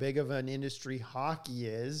how big of an industry hockey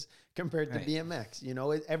is compared to Right. BMX. You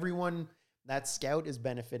know, everyone, that scout is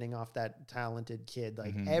benefiting off that talented kid.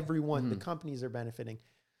 Like everyone, the companies are benefiting.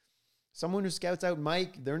 Someone who scouts out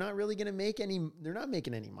Mike, they're not really going to make they're not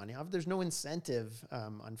making any money off. There's no incentive,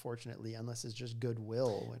 unfortunately, unless it's just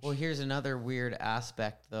goodwill. Which, Well, here's another weird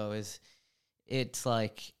aspect, though, is it's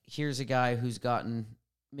like, here's a guy who's gotten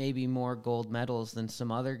maybe more gold medals than some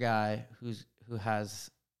other guy who has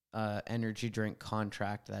a energy drink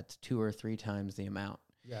contract that's 2 or 3 times the amount.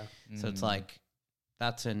 yeah. So it's like,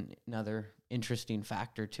 that's another interesting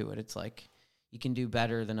factor to it. It's like, you can do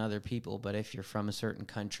better than other people, but if you're from a certain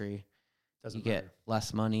country, Doesn't you get matter.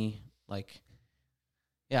 less money. Like,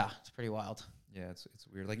 yeah, it's pretty wild. Yeah, it's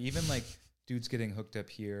weird. Like even like dudes getting hooked up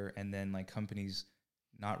here, and then like companies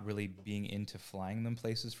not really being into flying them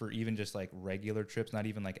places for even just like regular trips, not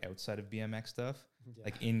even like outside of BMX stuff. Yeah.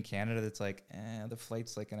 Like in Canada, it's like, the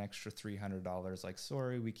flight's like an extra $300. Like,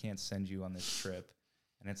 sorry, we can't send you on this trip.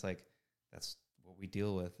 And it's like, that's what we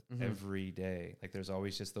deal with every day. Like, there's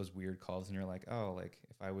always just those weird calls, and you're like, oh, like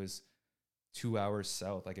if I was 2 hours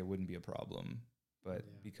south, like it wouldn't be a problem. But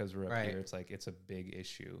because we're up here, it's like, it's a big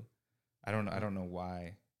issue. I don't know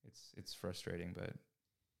why. It's frustrating, but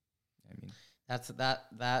I mean,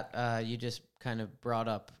 that you just kind of brought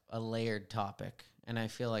up a layered topic, and I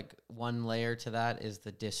feel like one layer to that is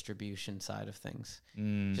the distribution side of things.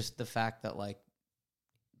 Just the fact that like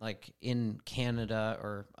in Canada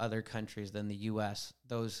or other countries than the US,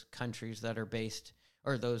 those countries that are based,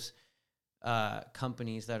 or those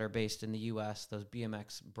companies that are based in the US, those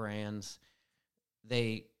BMX brands,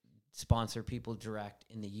 they sponsor people direct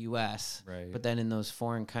in the US, right. But then in those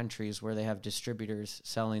foreign countries where they have distributors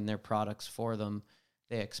selling their products for them,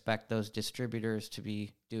 they expect those distributors to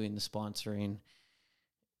be doing the sponsoring,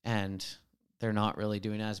 and they're not really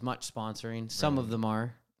doing as much sponsoring. Some of them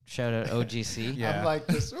are. Shout out OGC. Yeah. I'm like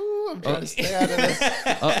this. Ooh, I'm trying to stay out of this.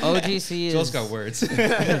 OGC is... Joel's got words. No.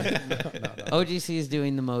 OGC is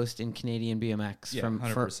doing the most in Canadian BMX from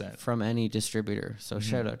from any distributor. So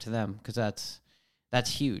shout out to them, because that's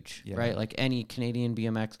huge, right? Like any Canadian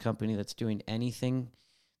BMX company that's doing anything,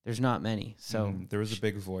 there's not many. So there was a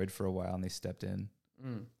big void for a while, and they stepped in,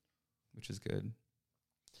 which is good.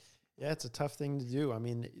 Yeah, it's a tough thing to do. I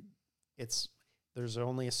mean, there's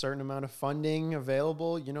only a certain amount of funding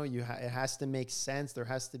available. You know, it has to make sense. It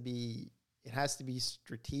has to be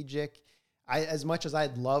strategic. As much as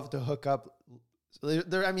I'd love to hook up,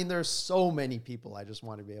 there's so many people I just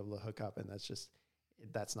want to be able to hook up, and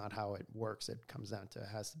that's not how it works. It comes down to, it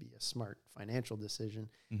has to be a smart financial decision.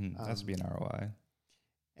 It has to be an ROI.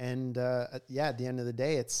 And at the end of the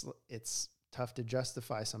day, it's tough to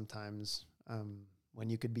justify sometimes when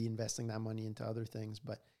you could be investing that money into other things.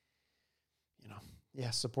 But,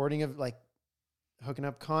 supporting of like hooking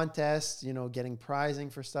up contests, getting prizing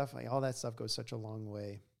for stuff, like all that stuff goes such a long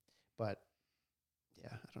way. But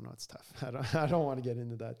yeah, I don't know. It's tough. I don't want to get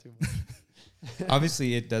into that too much.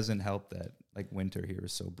 Obviously, it doesn't help that like winter here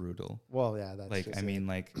is so brutal. Well, yeah, that's like, I mean,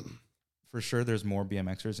 like for sure there's more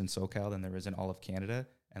BMXers in SoCal than there is in all of Canada.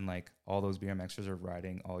 And like all those BMXers are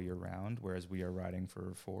riding all year round, whereas we are riding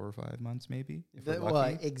for 4 or 5 months, maybe. If we're lucky.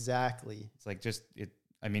 Well, exactly. It's like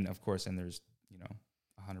I mean, of course, and there's,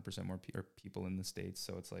 100% more people in the States.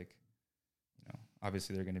 So it's like,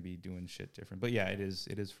 obviously they're going to be doing shit different. But yeah, it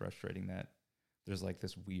is frustrating that there's like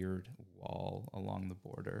this weird wall along the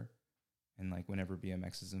border. And like whenever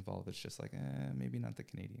BMX is involved, it's just like, maybe not the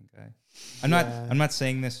Canadian guy. I'm not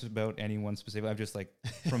saying this about anyone specific. I'm just like,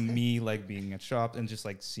 from me, like being at shops and just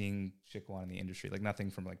like seeing shit go on in the industry, like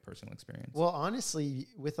nothing from like personal experience. Well, honestly,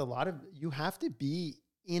 with a lot of, you have to be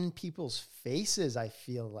in people's faces, I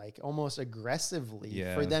feel like almost aggressively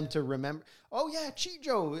for them to remember, oh yeah,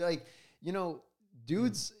 Chijo, like,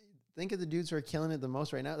 dudes, think of the dudes who are killing it the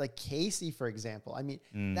most right now. Like Casey, for example. I mean,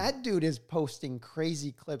 that dude is posting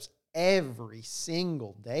crazy clips every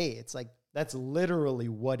single day. It's like, that's literally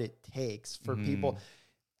what it takes for people.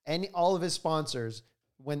 And all of his sponsors,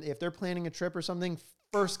 if they're planning a trip or something,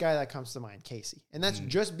 first guy that comes to mind, Casey. And that's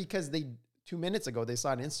just because 2 minutes ago, they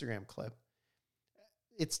saw an Instagram clip.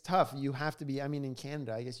 It's tough. You have to be, I mean, in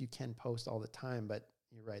Canada, I guess you can post all the time, but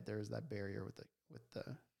you're right. There is that barrier with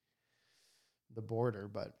the border,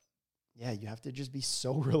 but yeah, you have to just be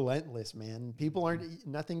so relentless, man. People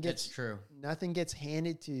nothing gets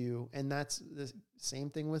handed to you. And that's the same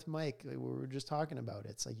thing with Mike. Like we were just talking about.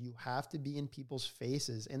 It's like, you have to be in people's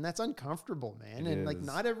faces, and that's uncomfortable, man. And like,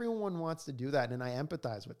 not everyone wants to do that. And I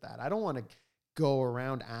empathize with that. I don't want to go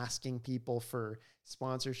around asking people for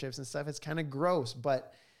sponsorships and stuff. It's kind of gross,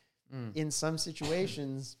 but in some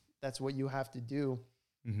situations, that's what you have to do.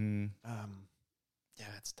 Yeah,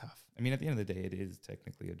 it's tough. I mean, at the end of the day, it is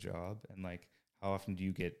technically a job. And like, how often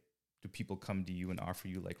do people come to you and offer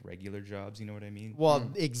you like regular jobs? You know what I mean? Well,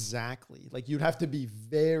 exactly. Like you'd have to be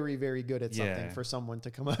very, very good at something for someone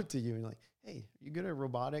to come up to you and like, hey, are you good at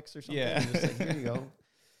robotics or something? Yeah. And just like, here you go.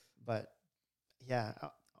 But yeah,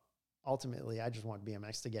 ultimately, I just want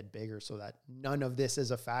BMX to get bigger so that none of this is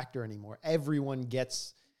a factor anymore. Everyone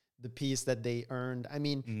gets the piece that they earned. I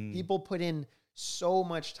mean, people put in so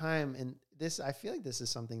much time, and I feel like this is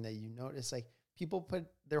something that you notice, like people put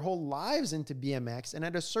their whole lives into BMX, and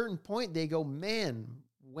at a certain point they go, man,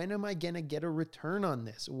 when am I going to get a return on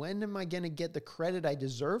this? When am I going to get the credit I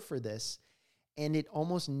deserve for this? And it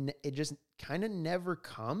just kind of never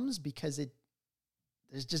comes because it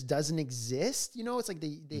just doesn't exist. It's like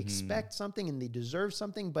they expect something and they deserve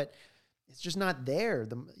something, but it's just not there.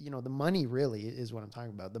 The money really is what I'm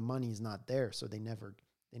talking about. The money's not there, so they never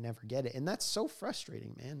get it, and that's so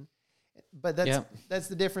frustrating, man. But that's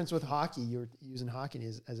the difference with hockey. You're using hockey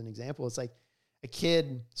as an example. It's like a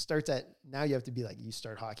kid now you have to be like, you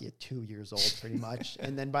start hockey at 2 years old pretty much.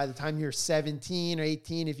 And then by the time you're 17 or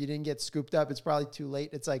 18, if you didn't get scooped up, it's probably too late.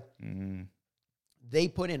 It's like they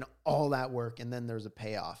put in all that work and then there's a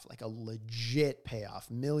payoff, like a legit payoff,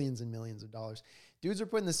 millions and millions of dollars. Dudes are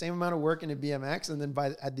putting the same amount of work into BMX. And then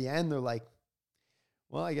at the end, they're like,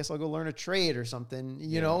 well, I guess I'll go learn a trade or something,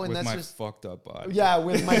 you know, and with that's my just fucked up body. Yeah.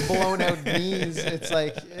 With my blown out knees. It's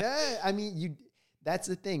like, I mean, that's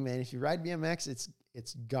the thing, man. If you ride BMX,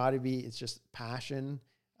 it's gotta be, it's just passion.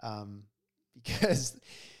 Because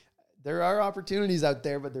there are opportunities out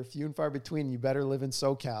there, but they're few and far between. You better live in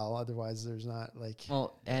SoCal. Otherwise there's not like,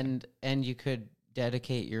 well, and you could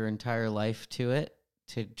dedicate your entire life to it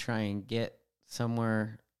to try and get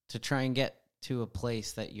somewhere, to try and get to a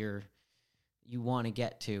place that you want to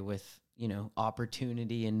get to with, you know,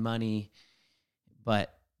 opportunity and money.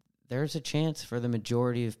 But there's a chance for the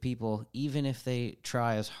majority of people, even if they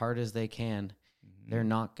try as hard as they can, they're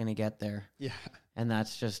not going to get there. Yeah. And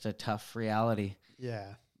that's just a tough reality.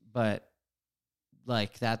 Yeah. But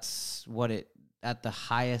like, that's what at the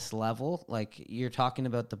highest level, like you're talking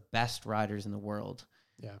about the best riders in the world.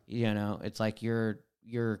 Yeah. You know, it's like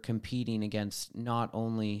you're competing against not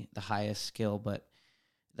only the highest skill, but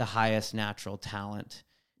the highest natural talent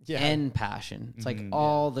and passion. It's like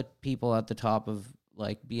all the people at the top of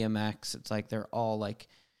like BMX, it's like they're all like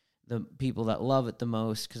the people that love it the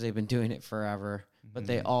most because they've been doing it forever, but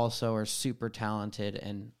they also are super talented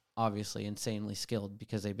and obviously insanely skilled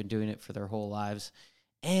because they've been doing it for their whole lives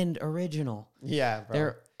and original. Yeah, bro.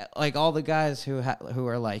 They're like all the guys who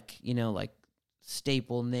are like, you know, like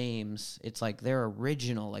staple names. It's like they're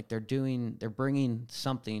original. Like they're bringing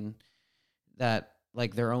something that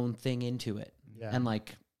like their own thing into it. Yeah. And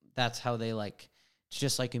like, that's how they like, it's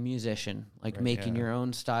just like a musician, like making your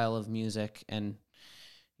own style of music and,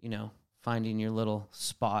 you know, finding your little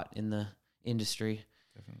spot in the industry.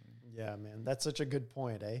 Definitely. Yeah, man. That's such a good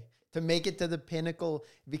point, eh? To make it to the pinnacle,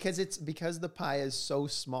 because the pie is so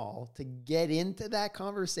small, to get into that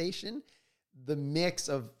conversation, the mix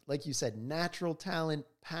of, like you said, natural talent,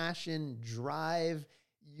 passion, drive,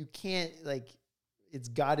 you can't like, it's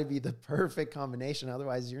got to be the perfect combination.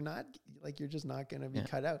 Otherwise, you're just not going to be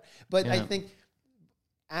cut out. But I think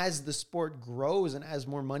as the sport grows and as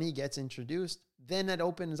more money gets introduced, then it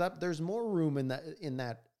opens up. There's more room in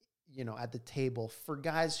that, you know, at the table for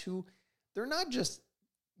guys who they're not just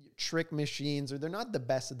trick machines or they're not the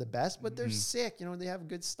best of the best, but they're sick. You know, they have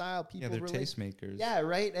good style. People, they're tastemakers. Yeah,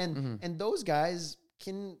 right. And those guys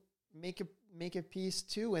can make a piece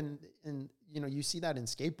too. And you know, you see that in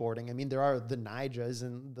skateboarding. I mean, there are the Nijas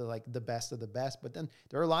and the best of the best, but then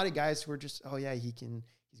there are a lot of guys who are just, oh yeah, he's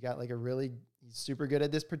got like he's super good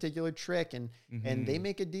at this particular trick and they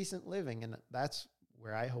make a decent living. And that's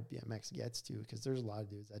where I hope BMX gets to, because there's a lot of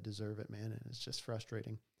dudes that deserve it, man. And it's just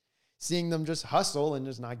frustrating seeing them just hustle and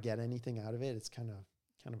just not get anything out of it. It's kind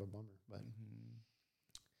of a bummer, but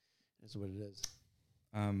it's what it is.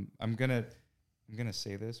 I'm gonna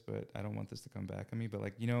say this, but I don't want this to come back on me. But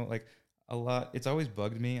like, you know, like a lot, it's always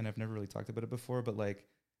bugged me, and I've never really talked about it before. But like,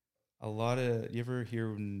 you ever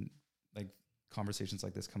hear when like conversations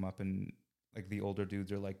like this come up, and like the older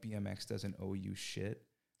dudes are like, BMX doesn't owe you shit.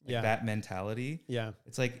 Like that mentality. Yeah,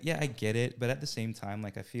 it's like, yeah, I get it, but at the same time,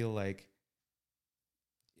 like I feel like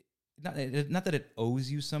not that it owes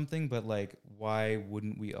you something, but like, why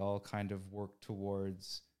wouldn't we all kind of work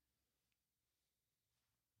towards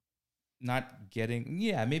not getting,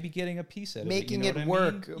 maybe getting a piece out of it. Making it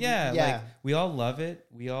work. Yeah, like we all love it.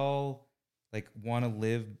 We all like want to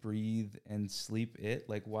live, breathe, and sleep it.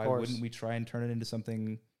 Like, why wouldn't we try and turn it into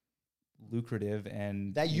something lucrative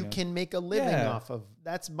and that you can make a living off of?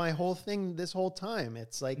 That's my whole thing this whole time.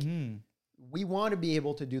 It's like, we want to be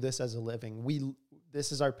able to do this as a living.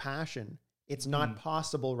 This is our passion. It's not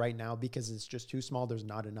possible right now because it's just too small. There's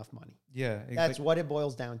not enough money. Yeah. That's what it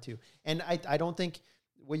boils down to. And I don't think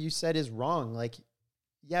what you said is wrong. Like,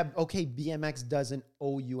 yeah, okay, BMX doesn't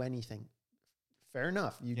owe you anything. Fair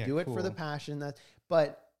enough. You do it for the passion.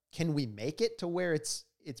 But can we make it to where it's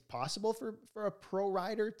possible for a pro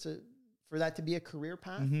rider for that to be a career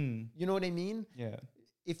path? You know what I mean? Yeah.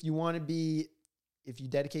 If you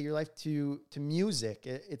dedicate your life to music,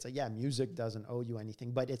 it's like, music doesn't owe you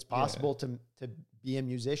anything, but it's possible to be a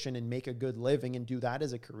musician and make a good living and do that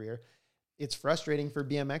as a career. It's frustrating for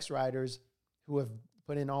BMX riders who have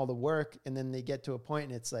put in all the work and then they get to a point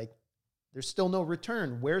and it's like, there's still no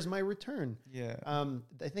return. Where's my return? Yeah.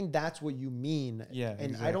 I think that's what you mean. Yeah,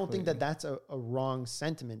 And I don't think that that's a wrong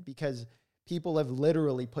sentiment, because people have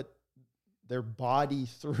literally put their body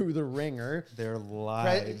through the ringer, their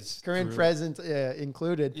lives, current, present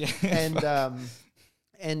included. Yeah.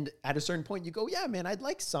 And at a certain point you go, yeah, man, I'd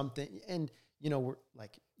like something. And, you know, we're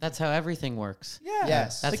like, That's how everything works. Yeah.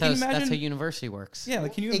 Yes. That's Like, that's how university works. Yeah,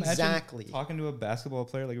 like, can you imagine Exactly. talking to a basketball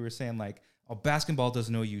player, like we were saying, like, oh, basketball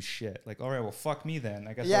doesn't know you shit. Like, all right, well, fuck me then.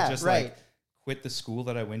 I guess Yeah, I'll just right. like quit the school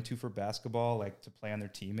that I went to for basketball, like to play on their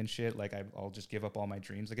team and shit. Like, I'll just give up all my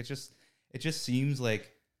dreams. Like, it just seems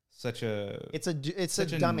like such a it's a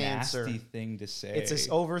such dumb nasty answer thing to say. It's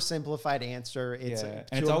an oversimplified answer. It's yeah. to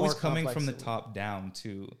And it's a always more coming complex- from the top down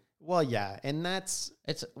too. Well, yeah, and that's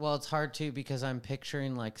It's hard too, because I'm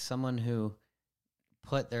picturing like someone who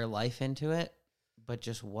put their life into it but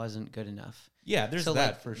just wasn't good enough. Yeah, there's So that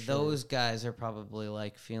like for sure. those guys are probably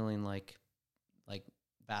like feeling like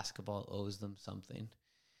basketball owes them something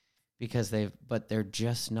because they're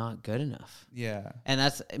just not good enough. Yeah. And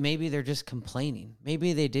that's, maybe they're just complaining.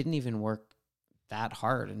 Maybe they didn't even work that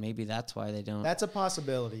hard, and maybe that's why they don't. a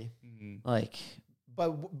possibility. Mhm. Like,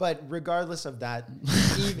 But regardless of that,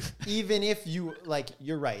 even if you like,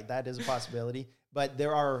 you're right, that is a possibility. But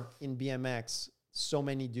there are in BMX so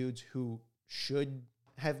many dudes who should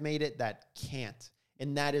have made it that can't,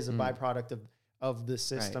 and that is a byproduct of the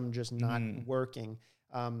system just not working.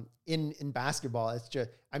 In basketball, it's just,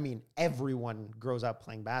 I mean, everyone grows up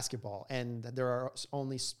playing basketball, and there are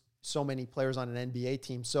only so many players on an NBA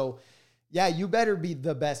team. So yeah, you better be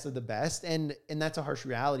the best of the best. And that's a harsh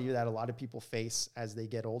reality that a lot of people face as they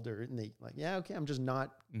get older, and they like, yeah, okay, I'm just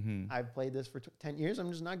not, I've played this for 10 years.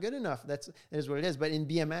 I'm just not good enough. That is what it is. But in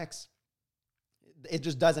BMX, it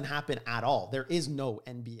just doesn't happen at all. There is no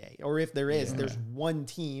NBA, or if there is, there's one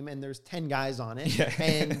team and there's 10 guys on it. Yeah.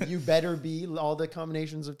 And you better be all the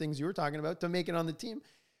combinations of things you were talking about to make it on the team.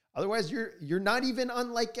 Otherwise you're not even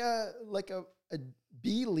on like a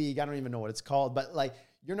B league. I don't even know what it's called, but like,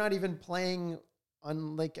 you're not even playing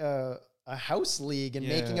on like a house league and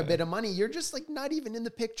making a bit of money. You're just like not even in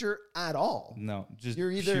the picture at all. No, just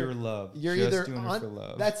You're either pure love. You're just either doing on, it for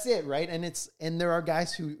love. That's it, right? And there are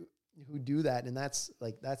guys who do that, and that's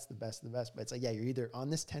the best of the best. But it's like, yeah, you're either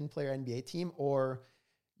on this 10-player NBA team, or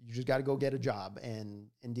you just got to go get a job and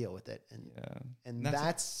deal with it. And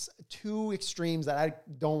that's two extremes that I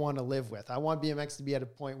don't want to live with. I want BMX to be at a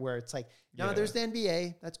point where it's like, no, there's the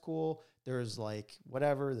NBA, that's cool. There's like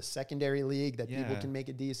whatever, the secondary league that people can make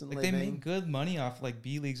a decent like living. they make good money off like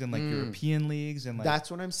B leagues and like European leagues, and like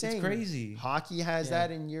that's what I'm saying. It's crazy. Hockey has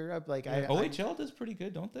that in Europe. Like OHL does pretty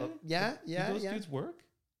good, don't they? Yeah. Do those dudes work?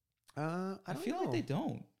 I feel like they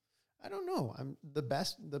don't. I don't know. I'm the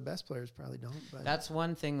best players probably don't. But that's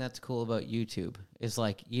one thing that's cool about YouTube, is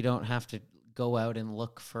like you don't have to go out and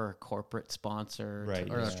look for a corporate sponsor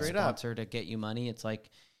or a sponsor to get you money. It's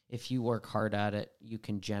like, if you work hard at it, you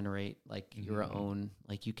can generate like your own,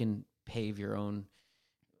 like you can pave your own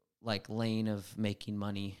like lane of making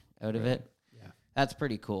money out of it. Yeah. That's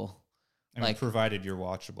pretty cool. I mean, provided you're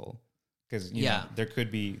watchable, because you know, there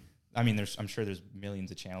could be, I mean, I'm sure there's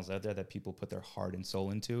millions of channels out there that people put their heart and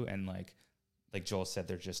soul into, and like Joel said,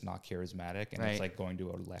 they're just not charismatic, and it's like going to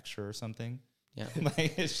a lecture or something. Yeah.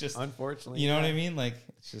 Like, it's just, unfortunately, you know what I mean? Like,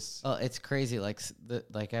 it's just, it's crazy. Like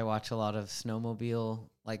I watch a lot of snowmobile,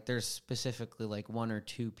 like there's specifically like one or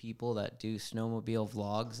two people that do snowmobile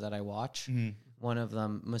vlogs that I watch. One of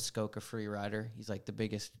them, Muskoka Freerider. He's like the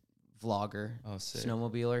biggest vlogger,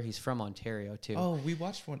 snowmobiler. He's from Ontario too. Oh, we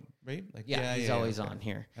watched one, right? Like, he's always on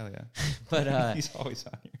here. Hell yeah. But he's always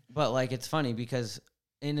on here. But like, it's funny because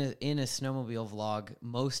in a snowmobile vlog,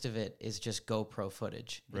 most of it is just GoPro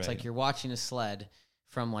footage. It's like you're watching a sled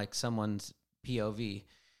from like someone's POV.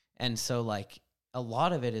 And so like a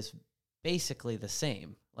lot of it is basically the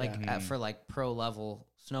same. Like for like pro level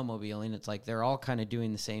snowmobiling, it's like they're all kind of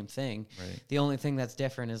doing the same thing. Right. The only thing that's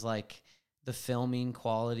different is like the filming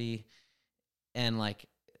quality and like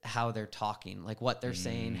how they're talking, like what they're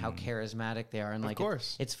saying, how charismatic they are. And like, of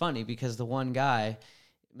course, it's funny because the one guy,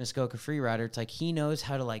 Muskoka Freerider, it's like he knows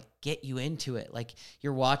how to like get you into it. Like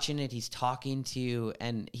you're watching it, he's talking to you,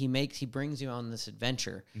 and he brings you on this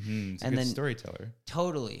adventure. He's and a good then storyteller,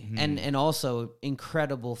 totally, and also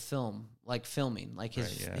incredible filming. Like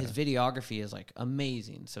his videography is like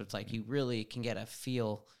amazing. So it's like you really can get a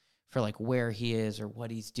feel for like where he is or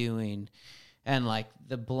what he's doing. And like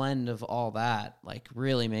the blend of all that like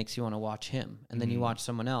really makes you want to watch him. And then you watch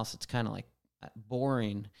someone else, it's kind of like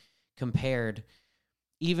boring compared,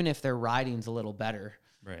 even if their riding's a little better.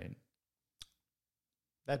 Right.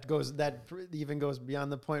 That even goes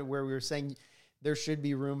beyond the point where we were saying there should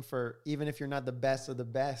be room for, even if you're not the best of the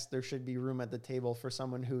best, there should be room at the table for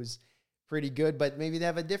someone who's pretty good, but maybe they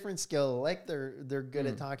have a different skill. Like they're good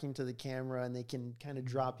at talking to the camera and they can kind of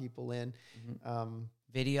draw people in.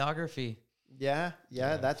 Videography. Yeah.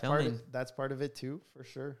 That's filming. that's part of it too, for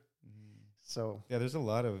sure. So yeah, there's a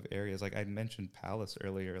lot of areas. Like I mentioned Palace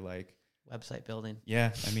earlier, like Website building.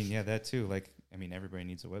 yeah, I mean, yeah, that too. Like, I mean, everybody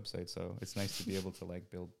needs a website, so it's nice to be able to like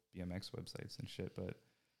build BMX websites and shit. But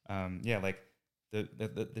yeah, like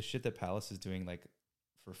the shit that Palace is doing, like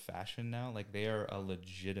for fashion now, like they are a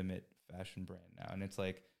legitimate fashion brand now, and it's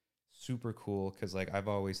like super cool because like I've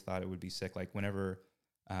always thought it would be sick. Like whenever,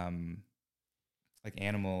 like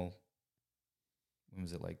Animal, when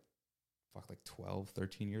was it like 12,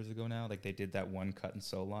 13 years ago now? Like they did that one cut and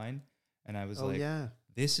sew line. And I was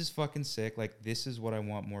this is fucking sick. Like this is what I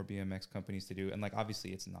want more BMX companies to do. And like,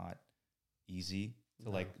 obviously it's not easy to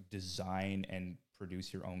like design and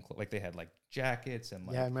produce your own clothes. Like they had like jackets and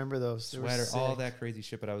like, I remember those sweater, all that crazy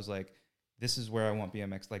shit. But I was like, this is where I want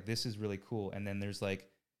BMX. Like this is really cool. And then there's like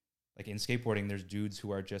in skateboarding, there's dudes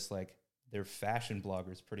who are just like, they're fashion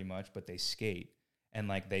bloggers pretty much, but they skate. And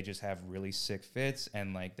like they just have really sick fits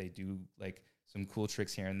and like they do like some cool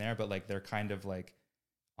tricks here and there, but like they're kind of like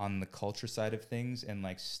on the culture side of things and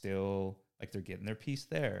like still like they're getting their piece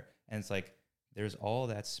there. And it's like there's all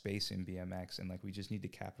that space in BMX and like we just need to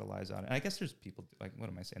capitalize on it. And I guess there's people like, what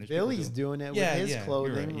am I saying? There's Billy's doing it with his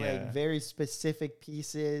clothing, right, like very specific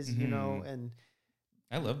pieces, you know, and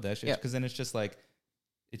I love that shit because then it's just like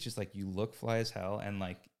you look fly as hell and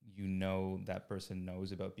like you know that person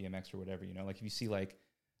knows about BMX or whatever, you know, like if you see like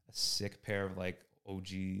a sick pair of like OG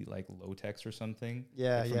like Low-Tex or something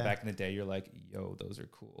like from back in the day, you're like, yo, those are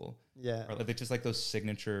cool. Or like just like those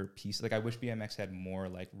signature pieces. Like I wish BMX had more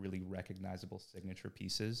like really recognizable signature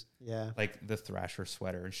pieces, like the Thrasher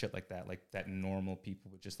sweater and shit like that, like that normal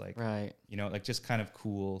people would just like, you know, like just kind of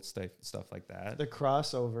cool stuff like that. The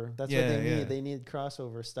crossover, that's what they need. They need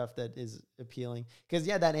crossover stuff that is appealing because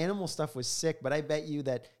that Animal stuff was sick, but I bet you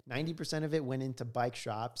that 90% of it went into bike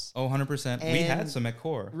shops. Oh, 100%. We had some at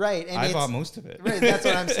Core, right? And I bought most of it. Right, that's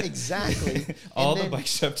what I'm saying. Exactly. All the bike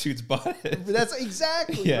shop dudes bought it. That's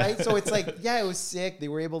exactly right. So it's like, it was sick. They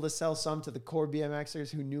were able to sell some to the core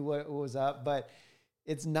BMXers who knew what was up, but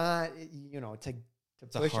it's not, you know, to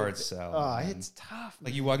it's a hard sell. Oh, man. It's tough.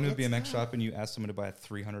 Like you walk into a BMX shop and you ask someone to buy a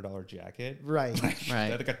 $300 jacket. Right.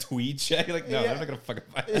 Like a tweed jacket. You're like, no, I'm not going to fucking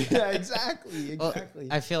buy it. Yeah, exactly. Well,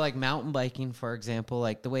 I feel like mountain biking, for example,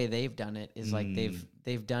 like the way they've done it is like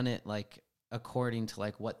they've done it like according to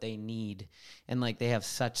like what they need, and like they have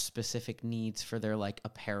such specific needs for their like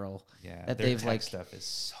apparel that their they've like stuff is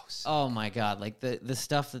so sick. Oh my god, like the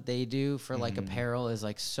stuff that they do for like apparel is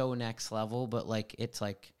like so next level, but like it's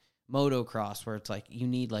like motocross where it's like you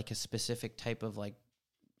need like a specific type of like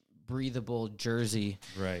breathable jersey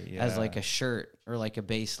as like a shirt or like a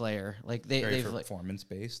base layer, like they've like performance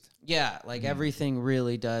based, like everything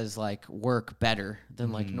really does like work better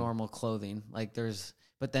than like normal clothing. Like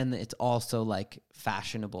but then it's also like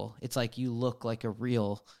fashionable. It's like you look like a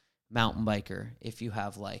real mountain biker if you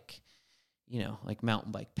have like, you know, like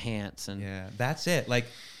mountain bike pants and that's it. Like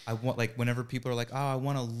I want, like whenever people are like, oh, I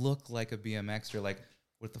want to look like a BMXer, like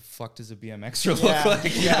what the fuck does a BMXer look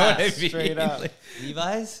like? You know what I mean? Straight up. like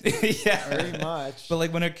Levi's. Very much. But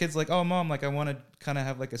like when a kid's like, oh mom, like I want to kind of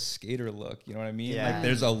have like a skater look. You know what I mean? Like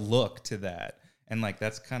there's a look to that, and like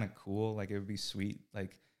that's kind of cool. Like it would be sweet.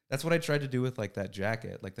 Like that's what I tried to do with like that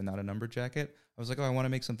jacket, like the Not a Number jacket. I was like, oh, I want to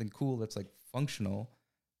make something cool that's like functional,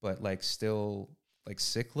 but like still like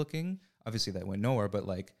sick looking. Obviously that went nowhere, but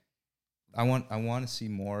like I want to see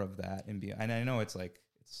more of that and be. And I know it's like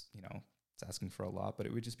it's, you know, it's asking for a lot, but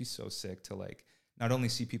it would just be so sick to like not only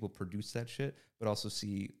see people produce that shit, but also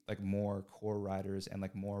see like more core riders and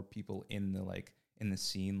like more people in the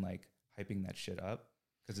scene like hyping that shit up,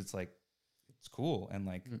 because it's like it's cool. And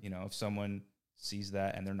like you know, if someone sees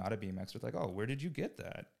that and they're not a BMXer, it's like, oh, where did you get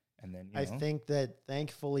that? And then I think that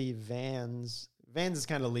thankfully Vans is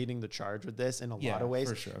kind of leading the charge with this in a lot of ways.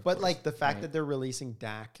 For sure, but like the fact that they're releasing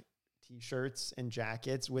Dak t-shirts and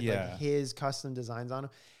jackets with like his custom designs on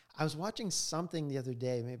them. I was watching something the other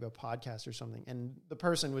day, maybe a podcast or something, and the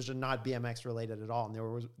person was just not BMX related at all, and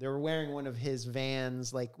they were wearing one of his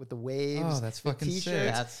Vans, like with the waves. Oh, that's fucking t-shirts.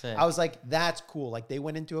 Sick. That's sick. I was like, that's cool. Like they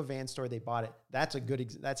went into a Van store, they bought it. That's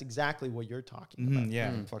that's exactly what you're talking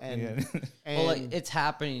about. Fucking well, like, it's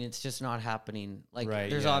happening. It's just not happening. Like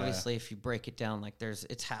there's obviously, if you break it down, like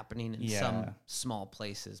it's happening in some small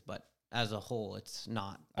places, but as a whole, it's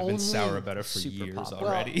not. I've been Only sour about it for super years popular.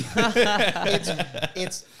 already.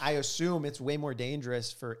 It's I assume it's way more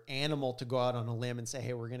dangerous for Animal to go out on a limb and say,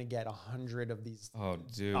 hey, we're gonna get 100 of these Oh,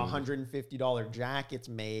 dude. $150 jackets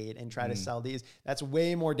made and try to sell these. That's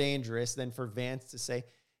way more dangerous than for Vans to say,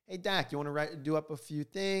 hey, Dak, you want to do up a few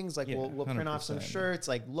things? Like, Yeah, we'll print off some 100%. shirts,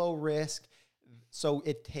 like low risk. So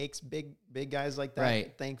it takes big guys like that.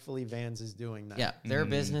 Right. Thankfully, Vans is doing that. Yeah, their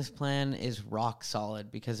business plan is rock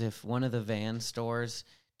solid, because if one of the Van stores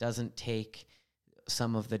doesn't take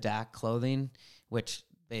some of the Dak clothing, which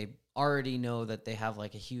they already know that they have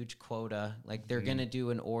like a huge quota, like they're going to do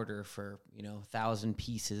an order for, 1,000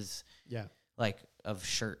 pieces Yeah. like of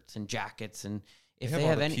shirts and jackets, and They if have they all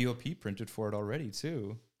have the any POP printed for it already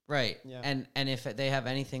too. right. Yeah. And if they have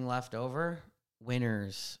anything left over,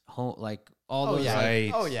 Winners, like all Oh those yeah. like,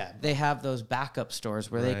 Right. Oh yeah. they have those backup stores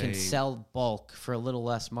where they can Right. sell bulk for a little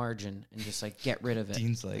less margin and just like get rid of it.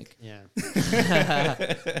 Dean's like, Yeah.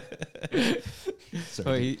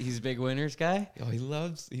 Oh, he's a big Winners guy? oh, he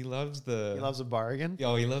loves the. He loves a bargain.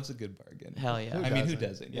 Oh, he loves a good bargain. Hell yeah. Who I mean, who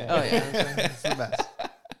doesn't? doesn't? Yeah. Oh, yeah. It's the best.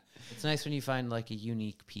 It's nice when you find like a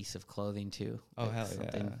unique piece of clothing too. Oh, Like hell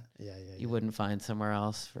something yeah. Yeah. you wouldn't find somewhere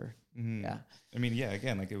else for. Mhm. Yeah. I mean, yeah,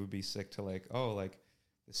 again, like it would be sick to like, oh, like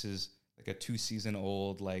this is like a 2-season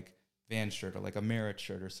old like Van shirt or like a Merit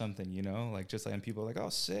shirt or something, like just like, and people are like, oh,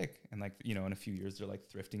 sick. And like, in a few years they're like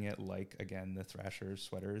thrifting it, like again, the Thrasher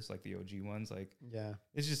sweaters, like the OG ones. Like Yeah.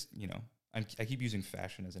 it's just, I keep using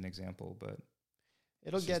fashion as an example, but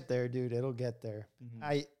It'll It's get there, dude. It'll get there.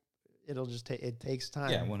 Mhm. It'll just take. It takes time.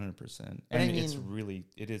 yeah, 100%. But I And it's mean- really,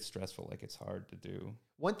 it is stressful. Like it's hard to do.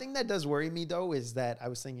 One thing that does worry me though is that I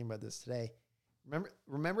was thinking about this today.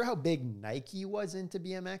 Remember how big Nike was into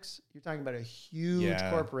BMX? You're talking about a huge Yeah.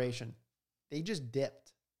 corporation. They just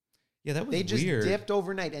dipped. Yeah, that was They just weird. dipped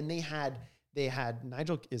overnight, and they had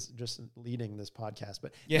Nigel is just leading this podcast,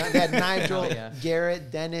 but Yeah. they had Nigel, Oh, yeah. Garrett,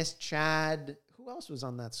 Dennis, Chad. Who else was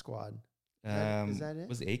on that squad? Is that it?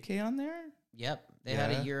 Was AK on there? Yep. They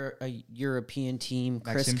had Yeah. a European team,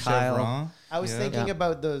 Chris Maxime Kyle. Chevron? I was Yeah. thinking Yeah.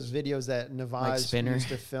 about those videos that Navaz Spinner. used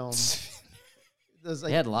to film. Those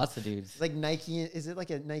They had lots of dudes. like Nike. Is it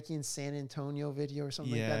like a Nike in San Antonio video or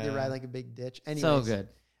something like that? They Yeah. ride like a big ditch. Anyways, So good.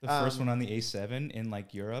 The first Um, one on the A7 in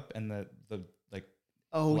like Europe, and the like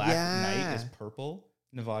Oh Black yeah, Knight is purple.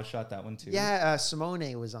 Navaz shot that one too. yeah.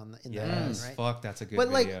 Simone was in that Yes. one, right? Fuck, that's a good But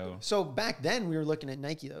video. like, so back then we were looking at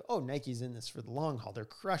Nike. Like, oh, Nike's in this for the long haul. They're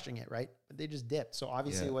crushing it, right? But they just dipped. So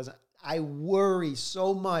obviously Yeah. it wasn't. I worry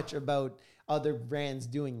so much about other brands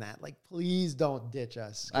doing that. Like, please don't ditch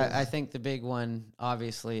us. 'Cause I think the big one,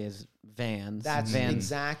 obviously, is Vans. that's Vans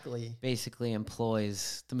exactly. basically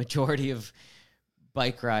employs the majority of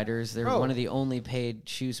bike riders. They're Bro. one of the only paid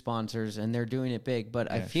shoe sponsors, and they're doing it big.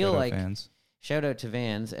 But I Yeah, feel shout out like fans. shout out to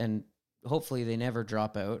Vans, and hopefully they never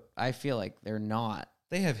drop out. I feel like they're not.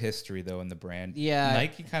 They have history though in the brand. Yeah.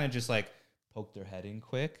 Nike kind of just like poked their head in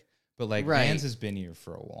quick, but like Right. Vans has been here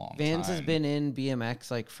for a long Vans time. has been in BMX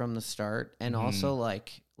like from the start, and Mhm. also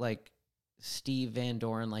like Steve Van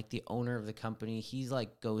Doren, like the owner of the company, he's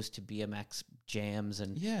like goes to BMX jams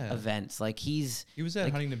and Yeah. events. Like He was at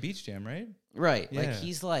like- Huntington Beach Jam, right? right, like Yeah.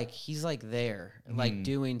 he's like there, like Mhm.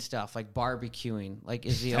 doing stuff, like barbecuing. Like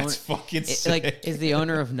is the That's owner fucking sick. like is the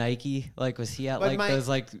owner of Nike? Like was he at But like my- those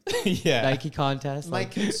like yeah. Nike contests? My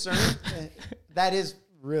Like concern, that is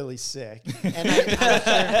really sick. And I'm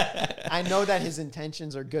sure, I know that his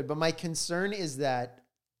intentions are good, but my concern is that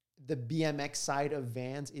the BMX side of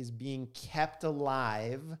Vans is being kept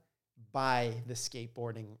alive by the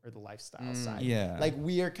skateboarding or the lifestyle side. Yeah. Like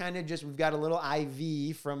we are kind of just, we've got a little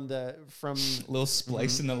IV from little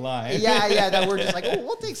splice in the line. yeah, that we're just like, oh,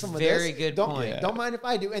 we'll take some of this. Very good don't, point. Yeah. Don't mind if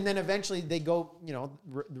I do. And then eventually they go,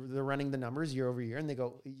 they're running the numbers year over year and they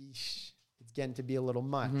go, "Eesh, it's getting to be a little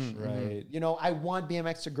much. Right. I want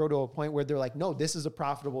BMX to grow to a point where they're like, no, this is a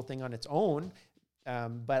profitable thing on its own.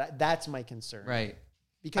 But that's my concern. right.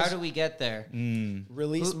 Because How do we get there?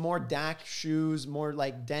 release more Dak shoes, more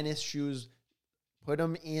like Dennis shoes, put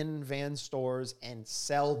them in Van stores and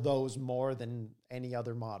sell those more than any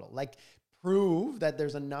other model. Like prove that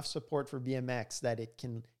there's enough support for BMX that it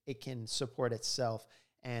can support itself.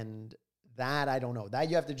 And that, I don't know. That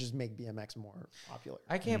you have to just make BMX more popular.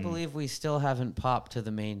 I can't believe we still haven't popped to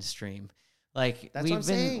the mainstream. Like That's what we've I'm been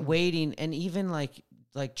saying. waiting, and even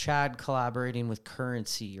like Chad collaborating with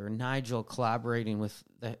Currency or Nigel collaborating with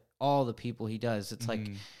all the people he does. It's like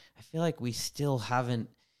I feel like we still haven't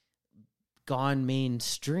gone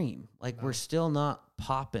mainstream. Like we're still not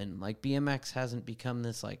popping. Like BMX hasn't become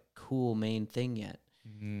this like cool main thing yet.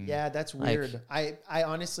 Yeah, that's Like- weird. I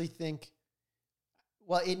honestly think,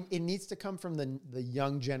 Well, it needs to come from the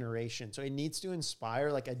young generation. So it needs to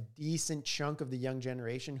inspire like a decent chunk of the young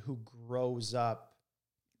generation who grows up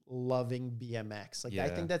loving BMX. Like I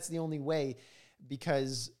think that's the only way,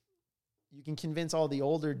 because you can convince all the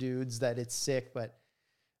older dudes that it's sick, but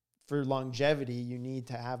for longevity, you need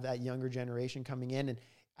to have that younger generation coming in. And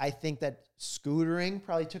I think that scootering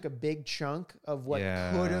probably took a big chunk of what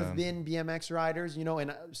could have been BMX riders, you know,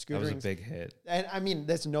 and scootering. That was a big hit. And I mean,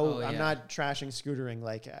 I'm not trashing scootering.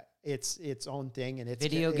 Like it's its own thing, and it's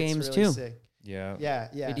video it's games really too. Sick. Yeah.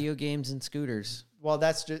 Video games and scooters. Well,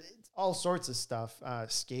 that's just it's all sorts of stuff.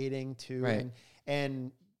 Skating too. Right.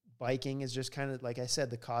 And biking is just kind of, like I said,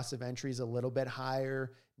 the cost of entry is a little bit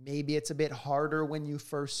higher. Maybe it's a bit harder when you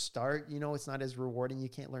first start. You know, it's not as rewarding. You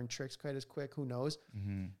can't learn tricks quite as quick. Who knows?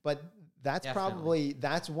 Mm-hmm. But that's Definitely.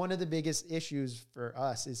 that's one of the biggest issues for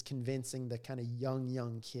us, is convincing the kind of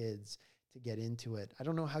young kids to get into it. I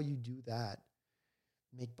don't know how you do that.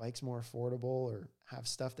 Make bikes more affordable or have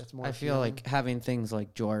stuff that's more I feel appealing. like having things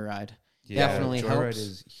like Joyride Yeah, definitely Joyride helps.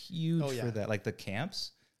 is huge Oh, yeah. for that. Like the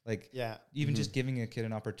camps, like Yeah. even just giving a kid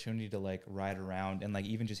an opportunity to like ride around and like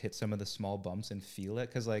even just hit some of the small bumps and feel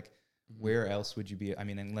it. Cause like where else would you be? I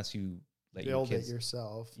mean, unless you let your Build kids, it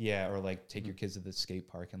yourself. yeah, or like take your kids to the skate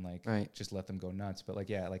park and like Right. just let them go nuts. But like,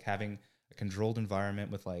 yeah, like having a controlled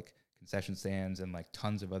environment with like concession stands and like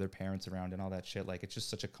tons of other parents around and all that shit. Like it's just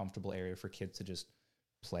such a comfortable area for kids to just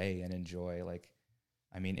play and enjoy. Like,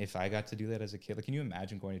 I mean, if I got to do that as a kid, like, can you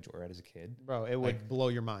imagine going to Joyride as a kid? Bro, it would Like- blow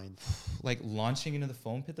your mind. Like launching into the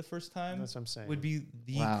foam pit the first time That's what I'm saying. would be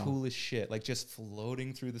the Wow. coolest shit. Like just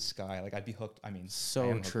floating through the sky. Like I'd be hooked. I mean, I So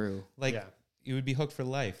am hooked. true. Like Yeah. you would be hooked for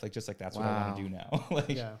life. Like just like that's what I want Wow. to do now. Like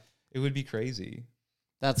Yeah. it would be crazy.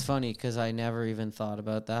 That's funny because I never even thought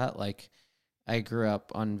about that. Like, I grew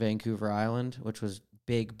up on Vancouver Island, which was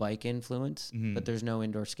big bike influence, Mhm. but there's no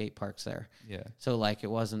indoor skate parks there. Yeah. So, like, it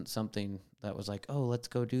wasn't something that was like, oh, let's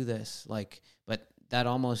go do this. Like, but that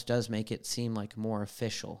almost does make it seem like more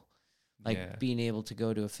official. Like, Yeah. being able to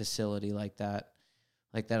go to a facility like that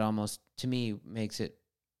almost, to me, makes it,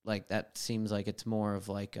 like, that seems like it's more of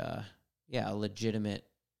like a legitimate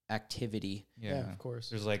activity. Yeah. Of course.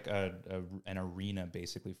 There's like an arena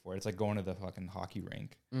basically for it. It's like going to the fucking hockey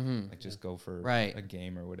rink. Mm-hmm. Like just go for Right. a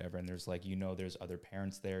game or whatever. And there's like, there's other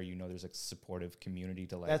parents there. There's a supportive community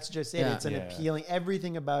to like. That's just it. Yeah. It's an Yeah. appealing.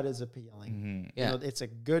 Everything about it is appealing. Mhm. Yeah. You know, it's a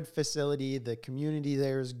good facility. The community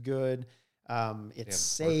there is good. They have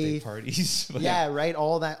It's birthday safe. parties. Like, Yeah, right.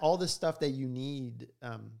 All the stuff that you need.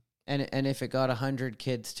 And if it got 100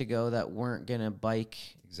 kids to go that weren't going to bike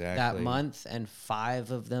exactly. that month, and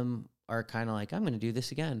 5 of them are kind of like, I'm going to do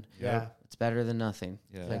this again. Yeah. It's better than nothing.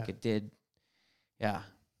 Yeah. Like it did. Yeah.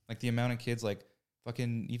 Like the amount of kids, like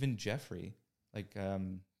fucking even Jeffrey, like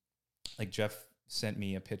Jeff sent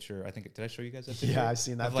me a picture. I think, did I show you guys that picture? Yeah, I've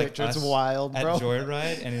seen that Of, like, picture. It's us wild, at bro.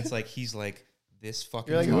 Joyride, and it's like he's like this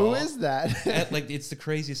fucking. You're like, tall. who is that? Like it's the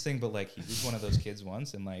craziest thing, but like he was one of those kids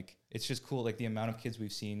once, and like it's just cool. Like the amount of kids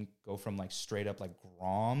we've seen go from like straight up like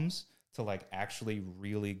Groms to like actually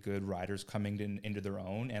really good riders coming into their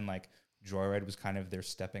own, and like Joyride was kind of their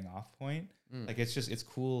stepping off point. Mm. Like it's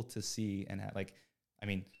cool to see, and like I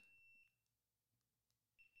mean,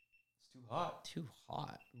 it's too hot. Too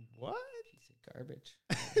hot. What? Piece of garbage.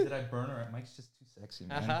 Did I burn her? Mike's just too sexy,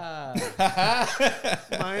 man. Aha.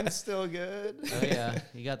 Mine's still good. Oh, yeah.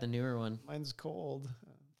 You got the newer one. Mine's cold.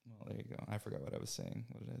 Well, there you go. I forgot what I was saying.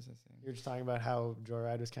 What was I saying? You're just talking about how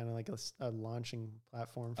Joyride is kind of like a launching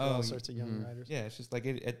platform for Oh, all sorts of young mhm. riders. Yeah, it's just like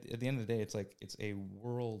at the end of the day, it's like it's a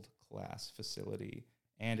world class facility,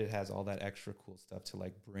 and it has all that extra cool stuff to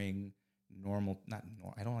like bring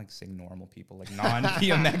I don't like to say normal people, like non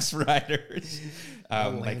BMX riders,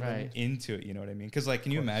 like Right. into it. You know what I mean? Because like,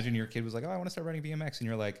 can you course. imagine your kid was like, oh, I want to start riding BMX, and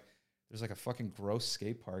you're like, there's like a fucking gross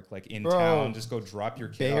skate park like in Bro, town. Just go drop your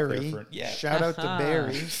kid off Barry. there for Shout out to Aha.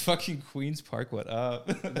 Barry. fucking Queens Park. What up?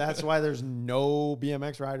 That's why there's no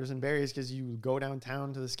BMX riders in Barrie, because you go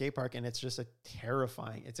downtown to the skate park and it's just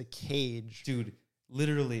it's a cage. Dude.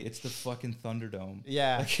 Literally, it's the fucking Thunderdome.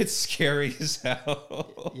 Yeah. Like it's scary as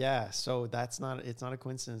hell. Yeah, so it's not a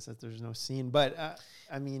coincidence that there's no scene. But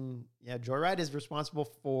I mean, yeah, Joyride is responsible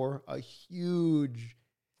for a huge,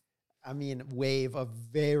 wave of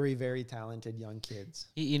very, very talented young kids.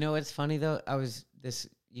 You know what's funny, though?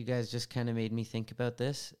 You guys just kind of made me think about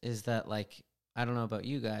this, is that, like, I don't know about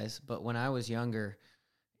you guys, but when I was younger,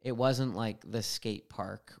 it wasn't like the skate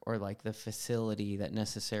park or like the facility that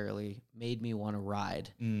necessarily made me want to ride.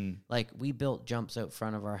 Like, we built jumps out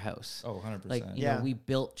front of our house. Oh, 100%. Like, you Yeah. know, we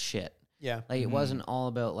built shit. Yeah. Like, it wasn't all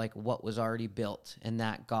about like what was already built, and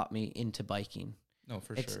that got me into biking. No,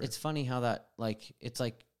 for It's sure. it's funny how that, like, it's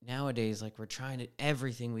like nowadays, like we're trying to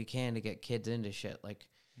everything we can to get kids into shit, like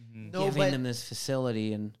No, giving but them this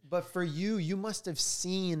facility. And but for you must have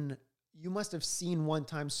seen one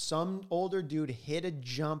time some older dude hit a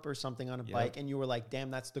jump or something on a bike, and you were like,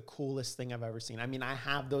 damn, that's the coolest thing I've ever seen. I mean, I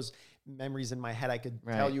have those memories in my head. I could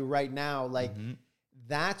tell you right now, like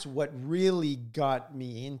that's what really got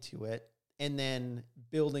me into it. And then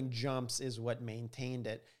building jumps is what maintained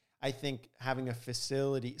it. I think having a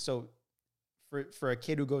facility, so for a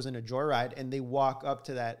kid who goes in a joyride and they walk up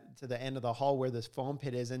to the end of the hall where this foam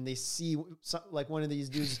pit is, and they see like one of these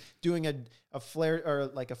dudes doing a flare or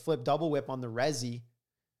like a flip double whip on the resi.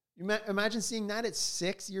 You imagine seeing that at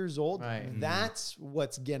 6 years old. Right. That's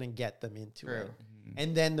what's gonna get them into True. it.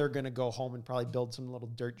 And then they're gonna go home and probably build some little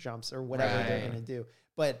dirt jumps or whatever they're gonna do.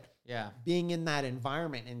 But being in that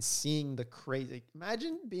environment and seeing the crazy,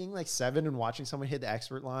 imagine being like 7 and watching someone hit the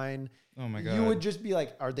expert line. Oh my God. You would just be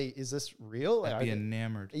like, is this real? I'd be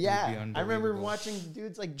enamored. Yeah. I remember watching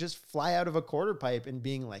dudes like just fly out of a quarter pipe and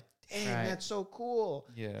being like, dang, that's so cool.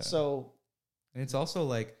 Yeah. So. And it's also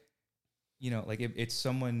like, like if it's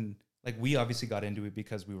someone, like we obviously got into it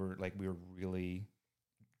because we were really,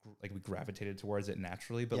 like we gravitated towards it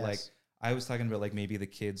naturally. But like, I was talking about like maybe the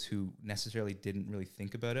kids who necessarily didn't really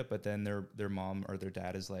think about it, but then their mom or their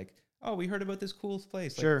dad is like, oh, we heard about this cool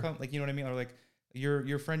place. Like, sure. come, like, you know what I mean? Or like,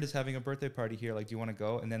 your friend is having a birthday party here. Like, do you want to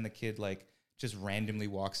go? And then the kid like just randomly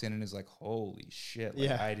walks in and is like, holy shit.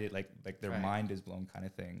 Like I did like their mind is blown kind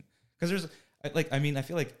of thing. Cause there's I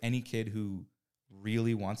feel like any kid who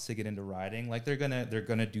really wants to get into riding, like they're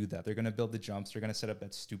gonna do that. They're gonna build the jumps. They're gonna set up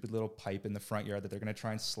that stupid little pipe in the front yard that they're gonna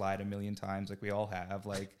try and slide a million times. Like we all have,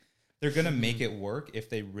 like they're gonna make it work if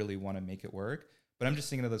they really want to make it work. But I'm just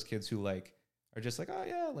thinking of those kids who like are just like, oh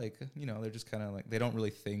yeah, like, they're just kind of like, they don't really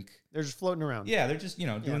think. They're just floating around. Yeah, they're just,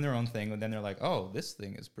 doing their own thing. And then they're like, oh, this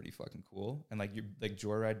thing is pretty fucking cool. And like,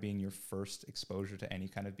 joyride being your first exposure to any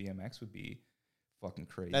kind of BMX would be fucking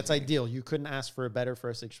crazy. That's ideal. You couldn't ask for a better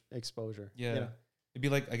first exposure. Yeah. It'd be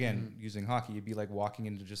like, again, using hockey, you'd be like walking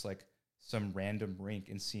into just like some random rink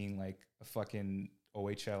and seeing like a fucking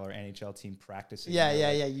OHL or NHL team practicing.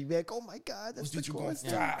 Yeah. You'd be like, oh my God, that's the coolest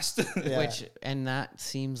thing. Fast. And that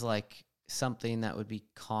seems like something that would be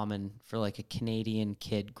common for like a Canadian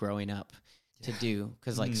kid growing up to do,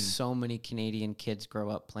 because like so many Canadian kids grow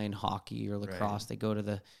up playing hockey or lacrosse. They go to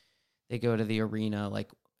the arena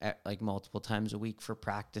like multiple times a week for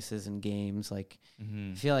practices and games. Like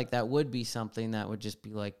I feel like that would be something that would just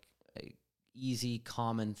be like a easy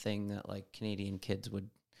common thing that like Canadian kids would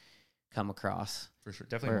come across. For sure.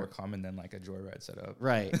 Definitely more common than like a joyride setup.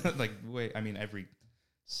 Right. Like every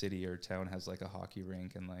city or town has like a hockey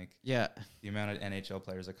rink, and like the amount of NHL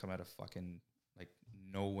players that come out of fucking like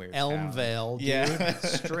nowhere. Elmvale, dude.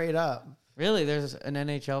 Straight up. Really? There's an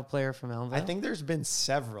NHL player from Elmvale? I think there's been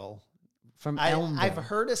several. From Elmvale. I've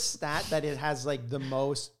heard a stat that it has like the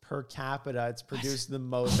most per capita. It's produced the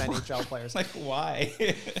most NHL players. Like why?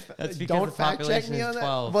 That's because Don't the fact check population me is on that.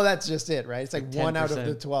 12. Well, that's just it, right? It's like 1 out of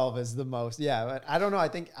the 10%. 12 is the most. Yeah, but I don't know. I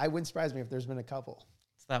think I wouldn't surprise me if there's been a couple.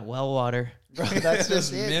 It's that well water. Bro, that's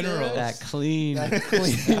just it. Minerals. Dude. That clean. That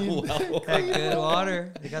clean. That good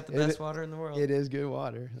water. They got the best water in the world. It is good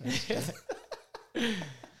water.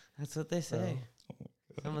 That's what they say.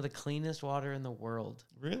 Some of the cleanest water in the world.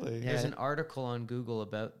 Really? There's an article on Google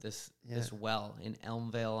about this well in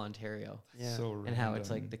Elmvale, Ontario. Yeah. So and how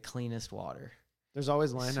it's like the cleanest water. There's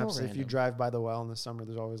always lineups. So If you random. drive by the well in the summer,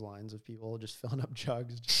 there's always lines of people just filling up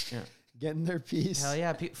jugs, just getting their piece. Hell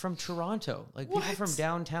yeah. From Toronto. Like people from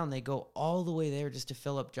downtown, they go all the way there just to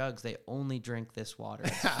fill up jugs. They only drink this water.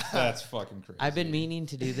 That's fucking crazy. I've been meaning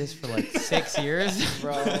to do this for like 6 years.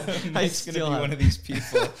 Bro. Mike's gonna be one of these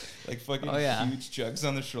people, like fucking huge jugs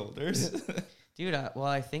on the shoulders. Dude,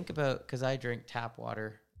 I think about, because I drink tap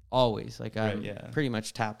water always. Like I'm pretty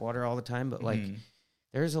much tap water all the time. But like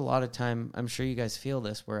there's a lot of time, I'm sure you guys feel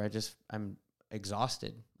this, where I'm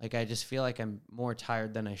exhausted. Like I just feel like I'm more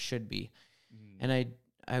tired than I should be. And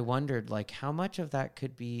I wondered like how much of that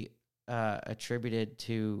could be attributed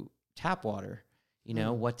to tap water. You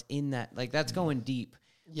know, what's in that? Like that's going deep.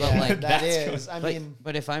 Yeah, but like that is. I mean,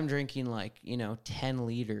 but if I'm drinking like, 10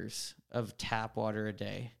 liters of tap water a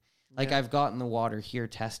day, like I've gotten the water here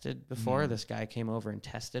tested before. This guy came over and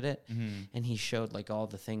tested it, and he showed like all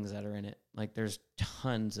the things that are in it. Like there's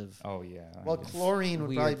tons of well, chlorine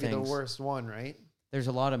would probably be the things. worst one, right? There's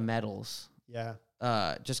a lot of metals. Yeah.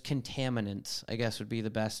 Just contaminants, I guess would be the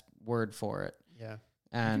best word for it. Yeah.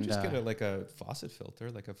 And you can just get a faucet filter,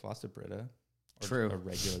 like a faucet Brita, Or True. a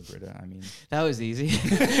regular Brita, I mean. That was easy.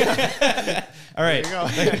 All right.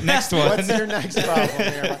 There you go. Next one. What's your next problem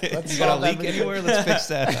here? Let's You got solve a leak that. anywhere? Let's fix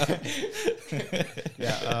that.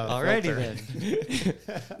 Yeah. Alrighty filter.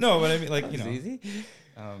 then. No, but I mean, like, That you was know. easy.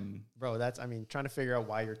 Bro, trying to figure out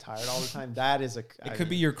why you're tired all the time. That is It could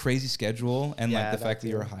be your crazy schedule and Yeah, like the that fact that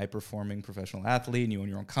you're a too. high performing professional athlete and you own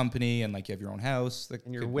your own company and like you have your own house. That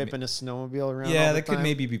and you're could whipping a snowmobile around. Yeah, all the that could time.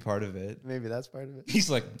 maybe be part of it. Maybe that's part of it. He's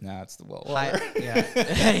like, nah, it's the well Hi- water. yeah.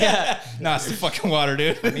 Yeah. Nah, it's the fucking water,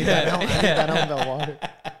 dude. I need that Elmville water.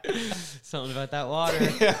 Something about that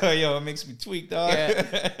water. Yo, it makes me tweak, dog.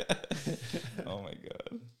 Yeah. Oh my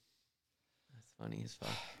god. That's funny as fuck.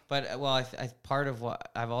 But well, I part of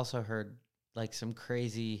what I've also heard, like some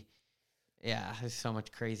crazy, there's so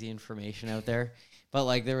much crazy information out there. But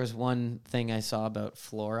like there was one thing I saw about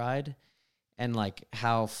fluoride, and like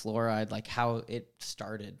how fluoride, like how it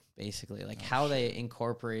started basically, like how they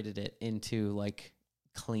incorporated it into like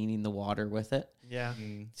cleaning the water with it. Yeah.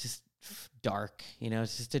 It's just dark,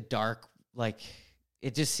 it's just a dark, like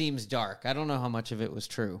it just seems dark. I don't know how much of it was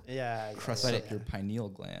true. Yeah. Crust yeah, up your pineal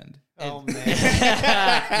gland. Oh man.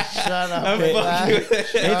 Shut up. I'm Big fucking lad. with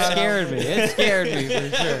it. It scared me. It scared me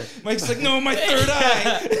for sure. Mike's like, no, my third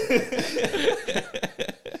eye.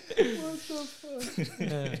 What the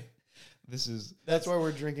fuck? This is That's why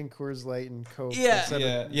we're drinking Coors Light and Coke. Yeah. instead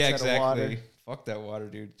of exactly. water. Fuck that water,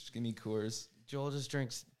 dude. Just give me Coors. Joel just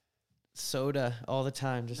drinks soda all the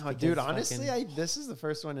time. Just No, because dude, fucking- honestly, this is the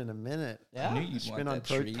first one in a minute. I yeah. knew you'd I've want been on that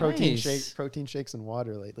treat. Nice. protein shakes and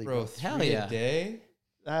water lately. Bro, Hell 3 yeah. a day?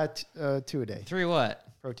 2 a day. 3 what?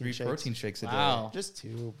 Protein 3 shakes. protein shakes a Wow. Just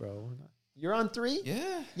 2, bro. You're on 3? day.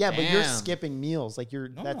 Yeah. Yeah, but you're Damn. skipping meals. Like you're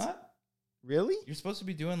No, that's not. really? You're supposed to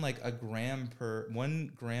be doing like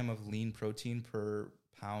 1 gram of lean protein per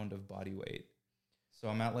pound of body weight. So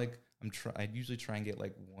I'm at like I usually try and get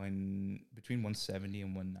like between 170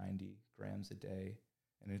 and 190 grams a day,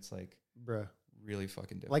 and it's like Bruh. really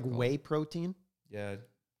fucking difficult. Like whey protein? Yeah.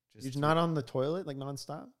 Just You're not on the toilet like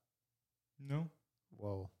nonstop? No.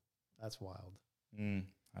 Whoa. That's wild.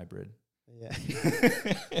 Hybrid. Yeah.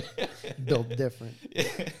 Built different.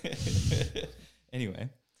 Anyway,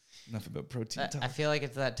 enough about protein talk. I feel like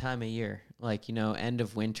it's that time of year, like end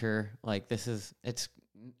of winter. Like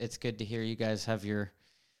it's good to hear you guys have your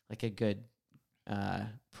like a good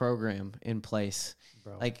program in place.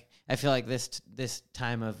 Bro. Like I feel like this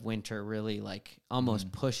time of winter really like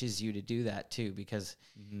almost pushes you to do that too, because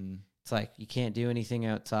it's like you can't do anything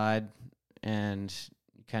outside, and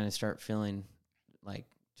you kind of start feeling like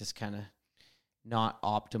just kind of not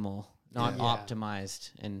optimal, not Yeah.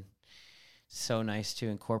 optimized, and so nice to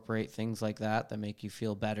incorporate things like that make you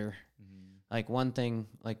feel better. Like one thing,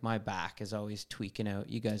 like my back is always tweaking out.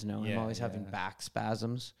 You guys know I'm always having back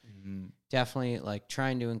spasms. Definitely like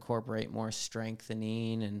trying to incorporate more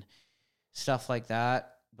strengthening and stuff like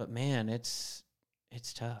that. But man, it's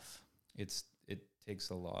tough. It takes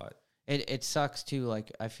a lot. It sucks too.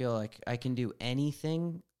 Like I feel like I can do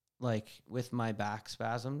anything like with my back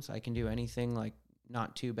spasms. I can do anything like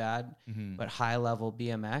not too bad, but high level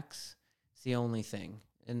BMX, it's the only thing.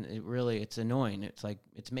 And it's annoying. It's like,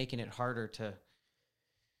 it's making it harder to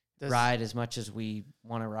ride as much as we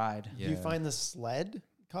want to ride. Do you find the sled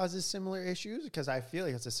causes similar issues? Because I feel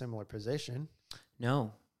like it's a similar position.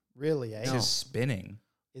 No. Really, eh? It's just spinning.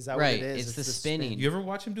 Is that Right, what it is? it's the spin. spinning. You ever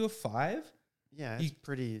watch him do a 5? Yeah, it's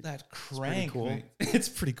pretty. That pretty crank. cool. Mate. It's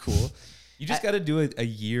pretty cool. You just got to do a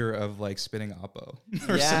year of like spinning oppo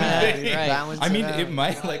or Yeah, something. dude, Right. balance I mean, out. it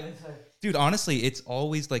might like, dude, honestly, it's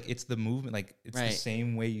always like, it's the movement. Like it's the Right.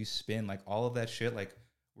 same way you spin, like all of that shit. Like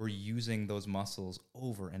we're using those muscles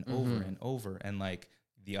over and over and over. And like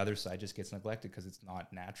the other side just gets neglected because it's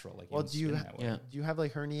not natural. Like, Well, don't do you spin that way. do you have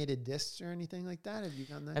like herniated discs or anything like that? Have you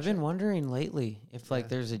gotten that? I've checked? been wondering lately if like Yeah.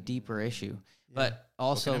 there's a deeper issue, Yeah. but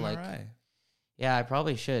also Book an like, MRI. yeah, I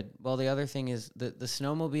probably should. Well, the other thing is the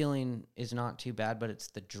snowmobiling is not too bad, but it's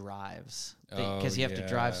the drives, because you have to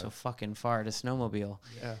drive so fucking far to snowmobile.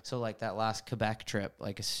 Yeah. So like that last Quebec trip,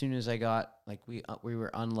 like as soon as I got like we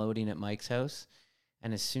were unloading at Mike's house,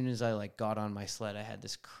 and as soon as I like got on my sled, I had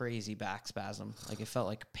this crazy back spasm. Like it felt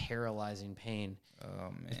like paralyzing pain. Oh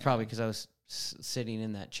man. It's probably because I was sitting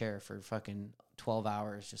in that chair for fucking 12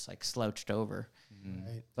 hours, just like slouched over. Right.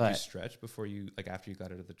 Did you But stretch before you, like after you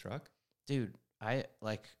got out of the truck? dude, I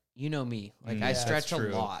like, you know me, like Mm, I that's stretch a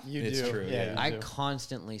true. lot. You It's do. true, Yeah. yeah. you I do.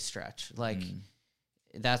 constantly stretch. Like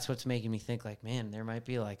that's what's making me think like, man, there might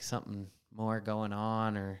be like something more going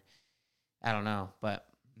on, or I don't know. But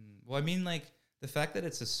Well, I mean, like the fact that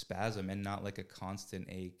it's a spasm and not like a constant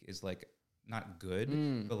ache is like not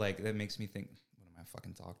good, but like that makes me think, what am I, a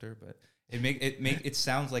fucking doctor? But It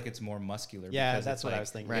sounds like it's more muscular. Yeah, because that's it's what I like,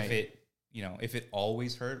 was thinking. Right. If it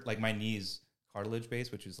always hurt, like my knee's cartilage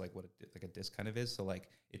based, which is like what like a disc kind of is. So like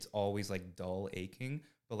it's always like dull aching.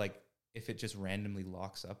 But like if it just randomly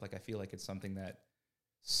locks up, like I feel like it's something that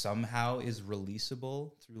somehow is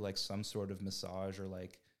releasable through like some sort of massage or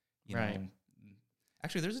like, you know.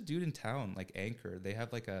 Actually, there's a dude in town, like Anchor. They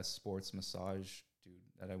have like a sports massage dude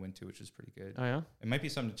that I went to, which is pretty good. Oh yeah. It might be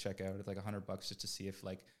something to check out. It's like $100 just to see if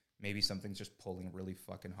like maybe something's just pulling really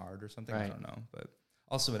fucking hard or something. I don't know, but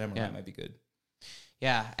also an MRI might be good.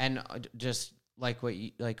 Yeah, and just like what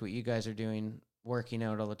you guys are doing, working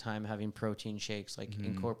out all the time, having protein shakes, like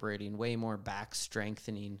incorporating way more back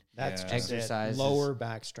strengthening. That's just exercises, lower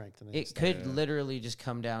back strengthening. It could literally just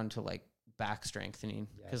come down to like back strengthening,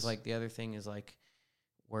 because like the other thing is like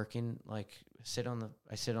working, like I sit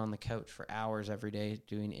on the couch for hours every day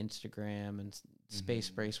doing Instagram and space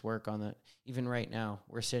brace work on that. Even right now,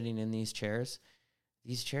 we're sitting in these chairs.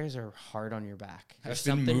 These chairs are hard on your back. I've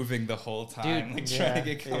been moving the whole time, like trying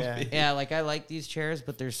to get comfy. Yeah, like I like these chairs,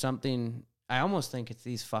 but there's something. I almost think it's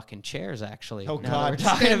these fucking chairs, actually. Oh, now God. we're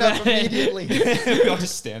talking Stand about up immediately. We all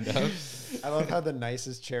just stand up. I love how the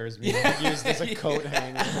nicest chairs being used as a coat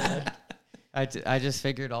hanger. I just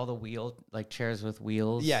figured all the chairs with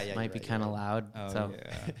wheels might be kind of loud. Oh, so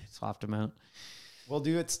swapped them out. We'll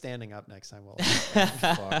do it standing up next time.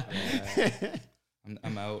 Fuck, yeah.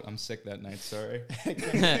 I'm out. I'm sick that night. Sorry.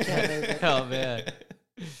 Oh, man.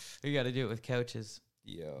 We got to do it with couches.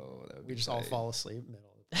 Yo, that would We be just tight. all fall asleep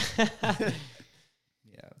middle of the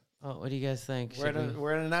Yeah. Oh, what do you guys think?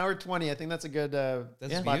 We're at an hour 20. I think that's a good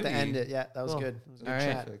spot to end it. Yeah, that was good. It was a good All right.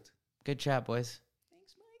 chat. Perfect. Good chat, boys.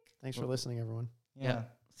 Thanks, Mike. Thanks for listening, everyone. Yeah.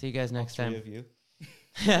 See you guys next All time. three of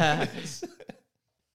you.